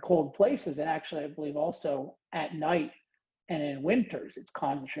warmer in cold places. And actually, I believe also at night and in winters, it's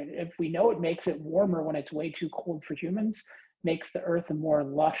concentrated. If we know it makes it warmer when it's way too cold for humans, makes the earth a more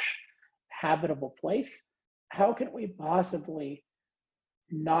lush, habitable place, how can we possibly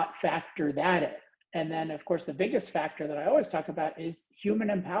not factor that in? And then, of course, the biggest factor that I always talk about is human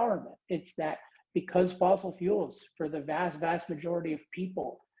empowerment. It's that because fossil fuels, for the vast, vast majority of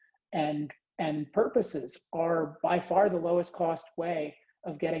people and purposes, are by far the lowest cost way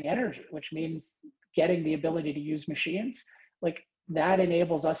of getting energy, which means getting the ability to use machines, like that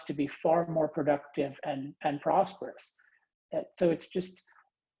enables us to be far more productive and prosperous. So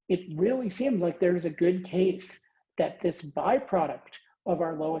it really seems like there's a good case that this byproduct of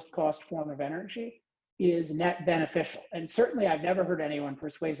our lowest cost form of energy is net beneficial. And certainly I've never heard anyone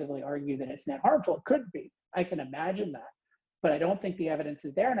persuasively argue that it's net harmful. It could be, I can imagine that, but I don't think the evidence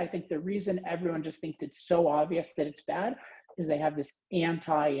is there. And I think the reason everyone just thinks it's so obvious that it's bad is they have this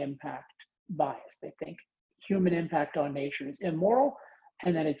anti-impact bias. They think human impact on nature is immoral,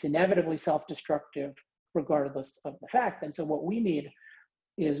 and that it's inevitably self-destructive regardless of the fact. And so what we need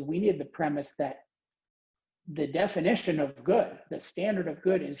the premise that the definition of good, the standard of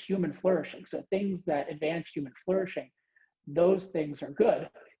good, is human flourishing. So things that advance human flourishing, those things are good.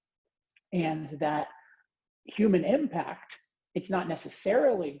 And that human impact, it's not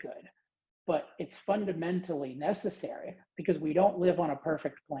necessarily good, but it's fundamentally necessary, because we don't live on a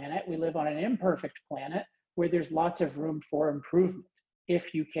perfect planet. We live on an imperfect planet where there's lots of room for improvement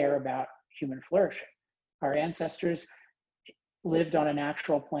if you care about human flourishing. Our ancestors lived on a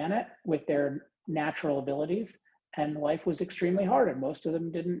natural planet with their natural abilities, and life was extremely hard, and most of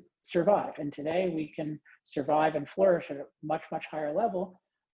them didn't survive. And today we can survive and flourish at a much, much higher level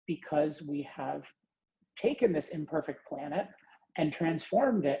because we have taken this imperfect planet and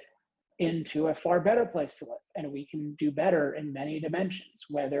transformed it into a far better place to live. And we can do better in many dimensions,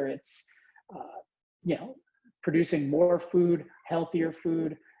 whether it's producing more food, healthier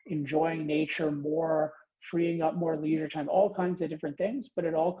food enjoying nature more, freeing up more leisure time, all kinds of different things. But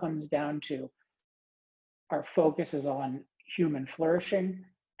it all comes down to our focus is on human flourishing,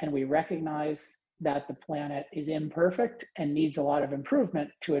 and we recognize that the planet is imperfect and needs a lot of improvement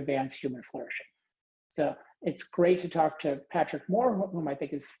to advance human flourishing. So it's great to talk to Patrick Moore, whom I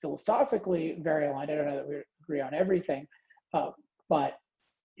think is philosophically very aligned. I don't know that we agree on everything, but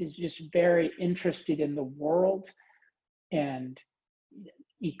is just very interested in the world and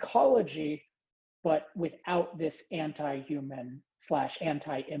ecology, but without this anti-human /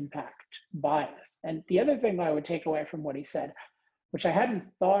 anti-impact bias. And the other thing I would take away from what he said, which I hadn't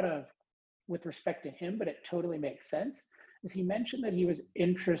thought of with respect to him, but it totally makes sense, is he mentioned that he was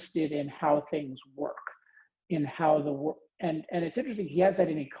interested in how things work, in how the world, and it's interesting, he has that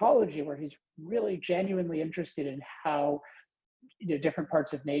in ecology where he's really genuinely interested in how different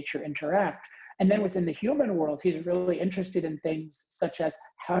parts of nature interact. And then within the human world, he's really interested in things such as,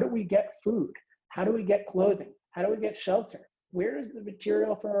 how do we get food? How do we get clothing? How do we get shelter? Where does the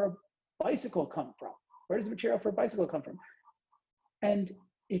material for a bicycle come from? Where does the material for a bicycle come from? And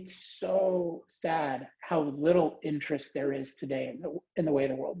it's so sad how little interest there is today in the way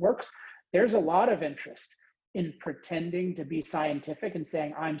the world works. There's a lot of interest in pretending to be scientific and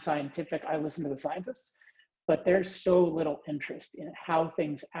saying, I'm scientific, I listen to the scientists. But there's so little interest in how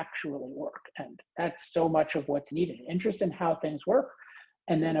things actually work. And that's so much of what's needed. Interest in how things work,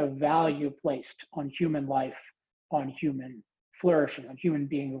 and then a value placed on human life, on human flourishing, on human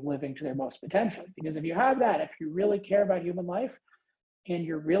beings living to their most potential. Because if you have that, if you really care about human life, and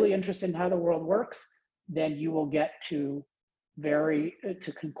you're really interested in how the world works, then you will get to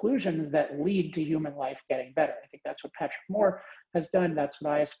conclusions that lead to human life getting better. I think that's what Patrick Moore has done. That's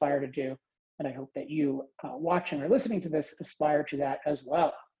what I aspire to do. And I hope that you watching or listening to this aspire to that as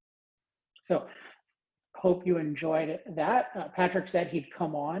well. So hope you enjoyed that. Patrick said he'd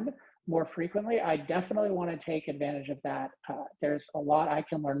come on more frequently. I definitely want to take advantage of that. There's a lot I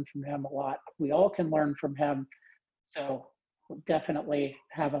can learn from him, a lot we all can learn from him. So we'll definitely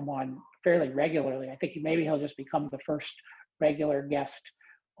have him on fairly regularly. I think maybe he'll just become the first regular guest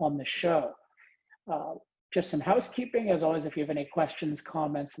on the show. Just some housekeeping. As always, if you have any questions,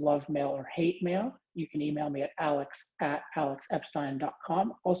 comments, love mail, or hate mail, you can email me at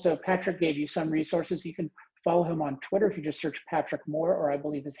alex@alexepstein.com. Also, Patrick gave you some resources. You can follow him on Twitter if you just search Patrick Moore, or I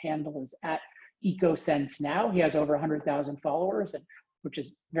believe his handle is @EcoSenseNow. He has over 100,000 followers, which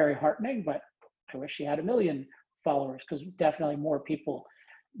is very heartening, but I wish he had 1 million followers, because definitely more people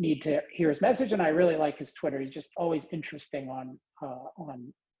need to hear his message. And I really like his Twitter. He's just always interesting on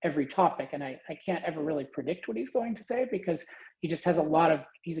every topic. And I can't ever really predict what he's going to say, because he just has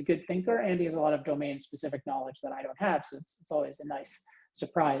he's a good thinker, and he has a lot of domain specific knowledge that I don't have. So it's always a nice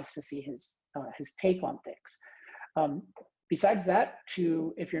surprise to see his take on things. Besides that,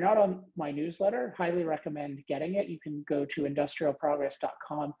 if you're not on my newsletter, highly recommend getting it. You can go to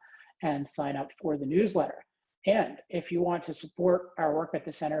industrialprogress.com and sign up for the newsletter. And if you want to support our work at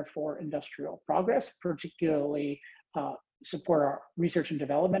the Center for Industrial Progress, particularly support our research and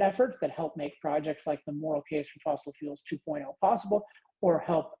development efforts that help make projects like the Moral Case for Fossil Fuels 2.0 possible, or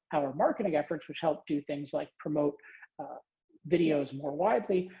help our marketing efforts, which help do things like promote videos more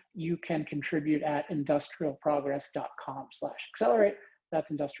widely, you can contribute at industrialprogress.com/accelerate.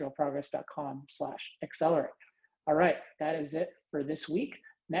 That's industrialprogress.com/accelerate. All right, that is it for this week.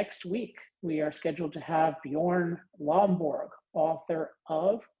 Next week, we are scheduled to have Bjorn Lomborg, author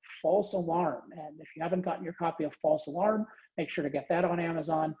of False Alarm. And if you haven't gotten your copy of False Alarm, make sure to get that on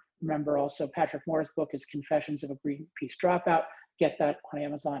Amazon. Remember also, Patrick Moore's book is Confessions of a Greenpeace Dropout. Get that on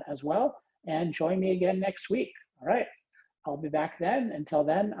Amazon as well. And join me again next week. All right, I'll be back then. Until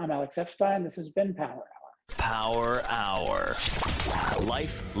then, I'm Alex Epstein. This has been Power Hour. Power Hour.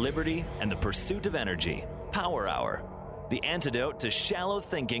 Life, liberty, and the pursuit of energy. Power Hour. The antidote to shallow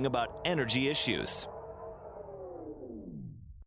thinking about energy issues.